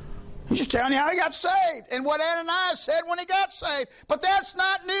 He's just telling you how he got saved and what Ananias said when he got saved. But that's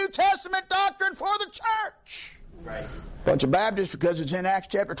not New Testament doctrine for the church. Right. Bunch of Baptists, because it's in Acts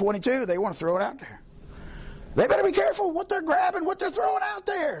chapter 22, they want to throw it out there. They better be careful what they're grabbing, what they're throwing out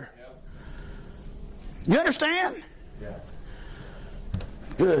there. Yep. You understand? Yeah.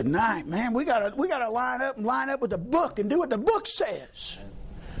 Good night, man. We gotta line up with the book and do what the book says.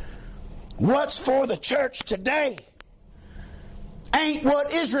 What's for the church today ain't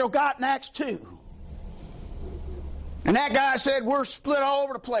what Israel got in Acts 2. And that guy said, we're split all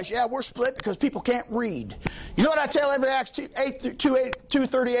over the place. Yeah, we're split because people can't read. You know what I tell every Acts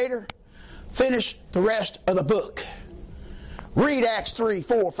 2:38er? Finish the rest of the book. Read Acts 3,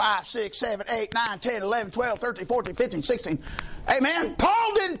 4, 5, 6, 7, 8, 9, 10, 11, 12, 13, 14, 15, 16. Amen.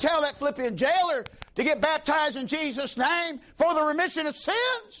 Paul didn't tell that Philippian jailer to get baptized in Jesus' name for the remission of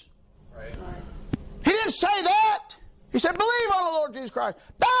sins. Right. He didn't say that. He said, believe on the Lord Jesus Christ.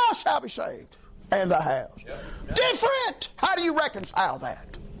 Thou shalt be saved and thy house. Yep. Different. How do you reconcile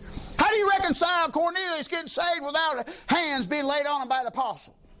that? How do you reconcile Cornelius getting saved without hands being laid on him by the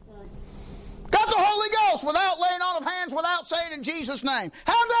apostle? Got the Holy Ghost without laying on of hands, without saying in Jesus' name.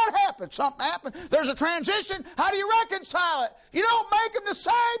 How did that happen? Something happened. There's a transition. How do you reconcile it? You don't make them the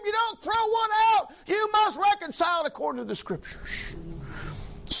same. You don't throw one out. You must reconcile it according to the Scriptures.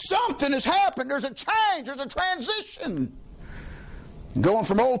 Something has happened. There's a change. There's a transition. Going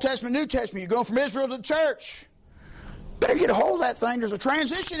from Old Testament, New Testament. You're going from Israel to the church. Better get a hold of that thing. There's a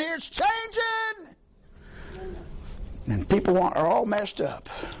transition here. It's changing. And people are all messed up.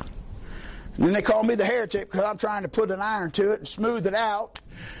 And then they call me the heretic because I'm trying to put an iron to it and smooth it out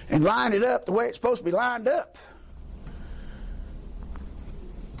and line it up the way it's supposed to be lined up.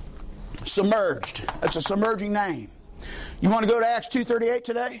 Submerged. That's a submerging name. You want to go to Acts 2:38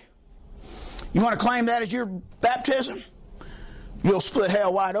 today? You want to claim that as your baptism? You'll split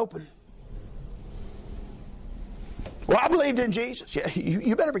hell wide open. Well, I believed in Jesus. Yeah,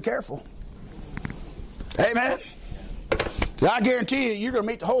 you better be careful. Amen. I guarantee you, you're going to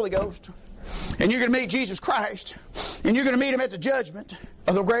meet the Holy Ghost. And you're going to meet Jesus Christ. And you're going to meet Him at the judgment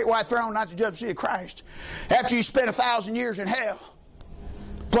of the great white throne, not the judgment seat of Christ. After you spend 1,000 years in hell,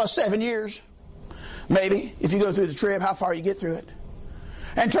 plus 7 years, maybe, if you go through the trib, how far you get through it.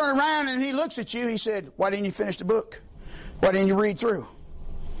 And turn around and He looks at you, He said, why didn't you finish the book? Why didn't you read through?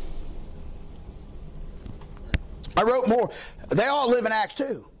 I wrote more. They all live in Acts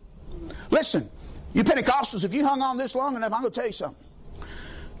 2. Listen, you Pentecostals, if you hung on this long enough, I'm going to tell you something.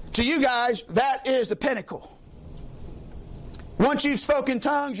 To you guys, that is the pinnacle. Once you've spoken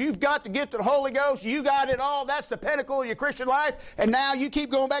tongues, you've got the gift of the Holy Ghost. You got it all. That's the pinnacle of your Christian life. And now you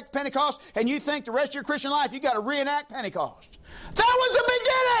keep going back to Pentecost, and you think the rest of your Christian life you got to reenact Pentecost. That was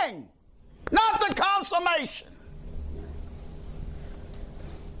the beginning, not the consummation.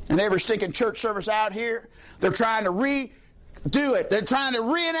 And every stinking church service out here, they're trying to redo it. They're trying to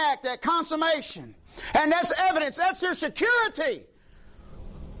reenact that consummation. And that's evidence. That's their security.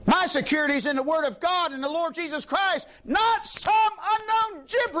 My security is in the Word of God and the Lord Jesus Christ, not some unknown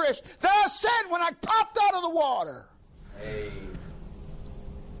gibberish that I said when I popped out of the water.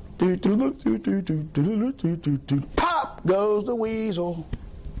 Pop goes the weasel.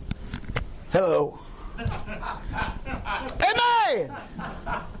 Hello. Amen.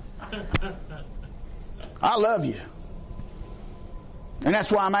 I love you. And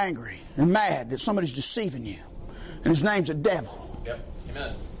that's why I'm angry and mad that somebody's deceiving you. And his name's the devil. Yep.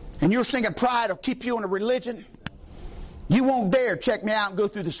 Amen. And you're thinking pride will keep you in a religion. You won't dare check me out and go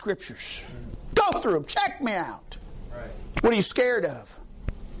through the scriptures. Go through them. Check me out. Right. What are you scared of?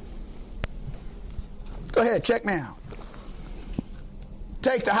 Go ahead, check me out.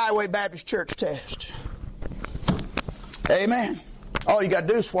 Take the Highway Baptist Church test. Amen. All you got to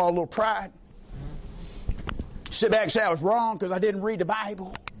do is swallow a little pride. Sit back and say I was wrong because I didn't read the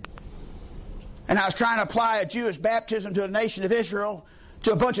Bible. And I was trying to apply a Jewish baptism to the nation of Israel,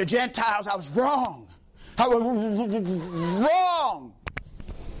 to a bunch of Gentiles. I was wrong. I was wrong.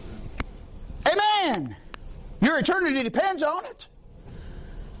 Amen. Your eternity depends on it.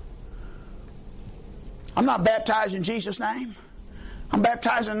 I'm not baptized in Jesus' name. I'm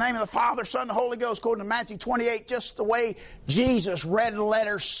baptized in the name of the Father, Son, and the Holy Ghost, according to Matthew 28, just the way Jesus read the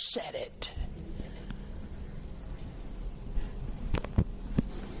letter said it.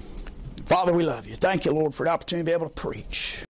 Father, we love you. Thank you, Lord, for the opportunity to be able to preach.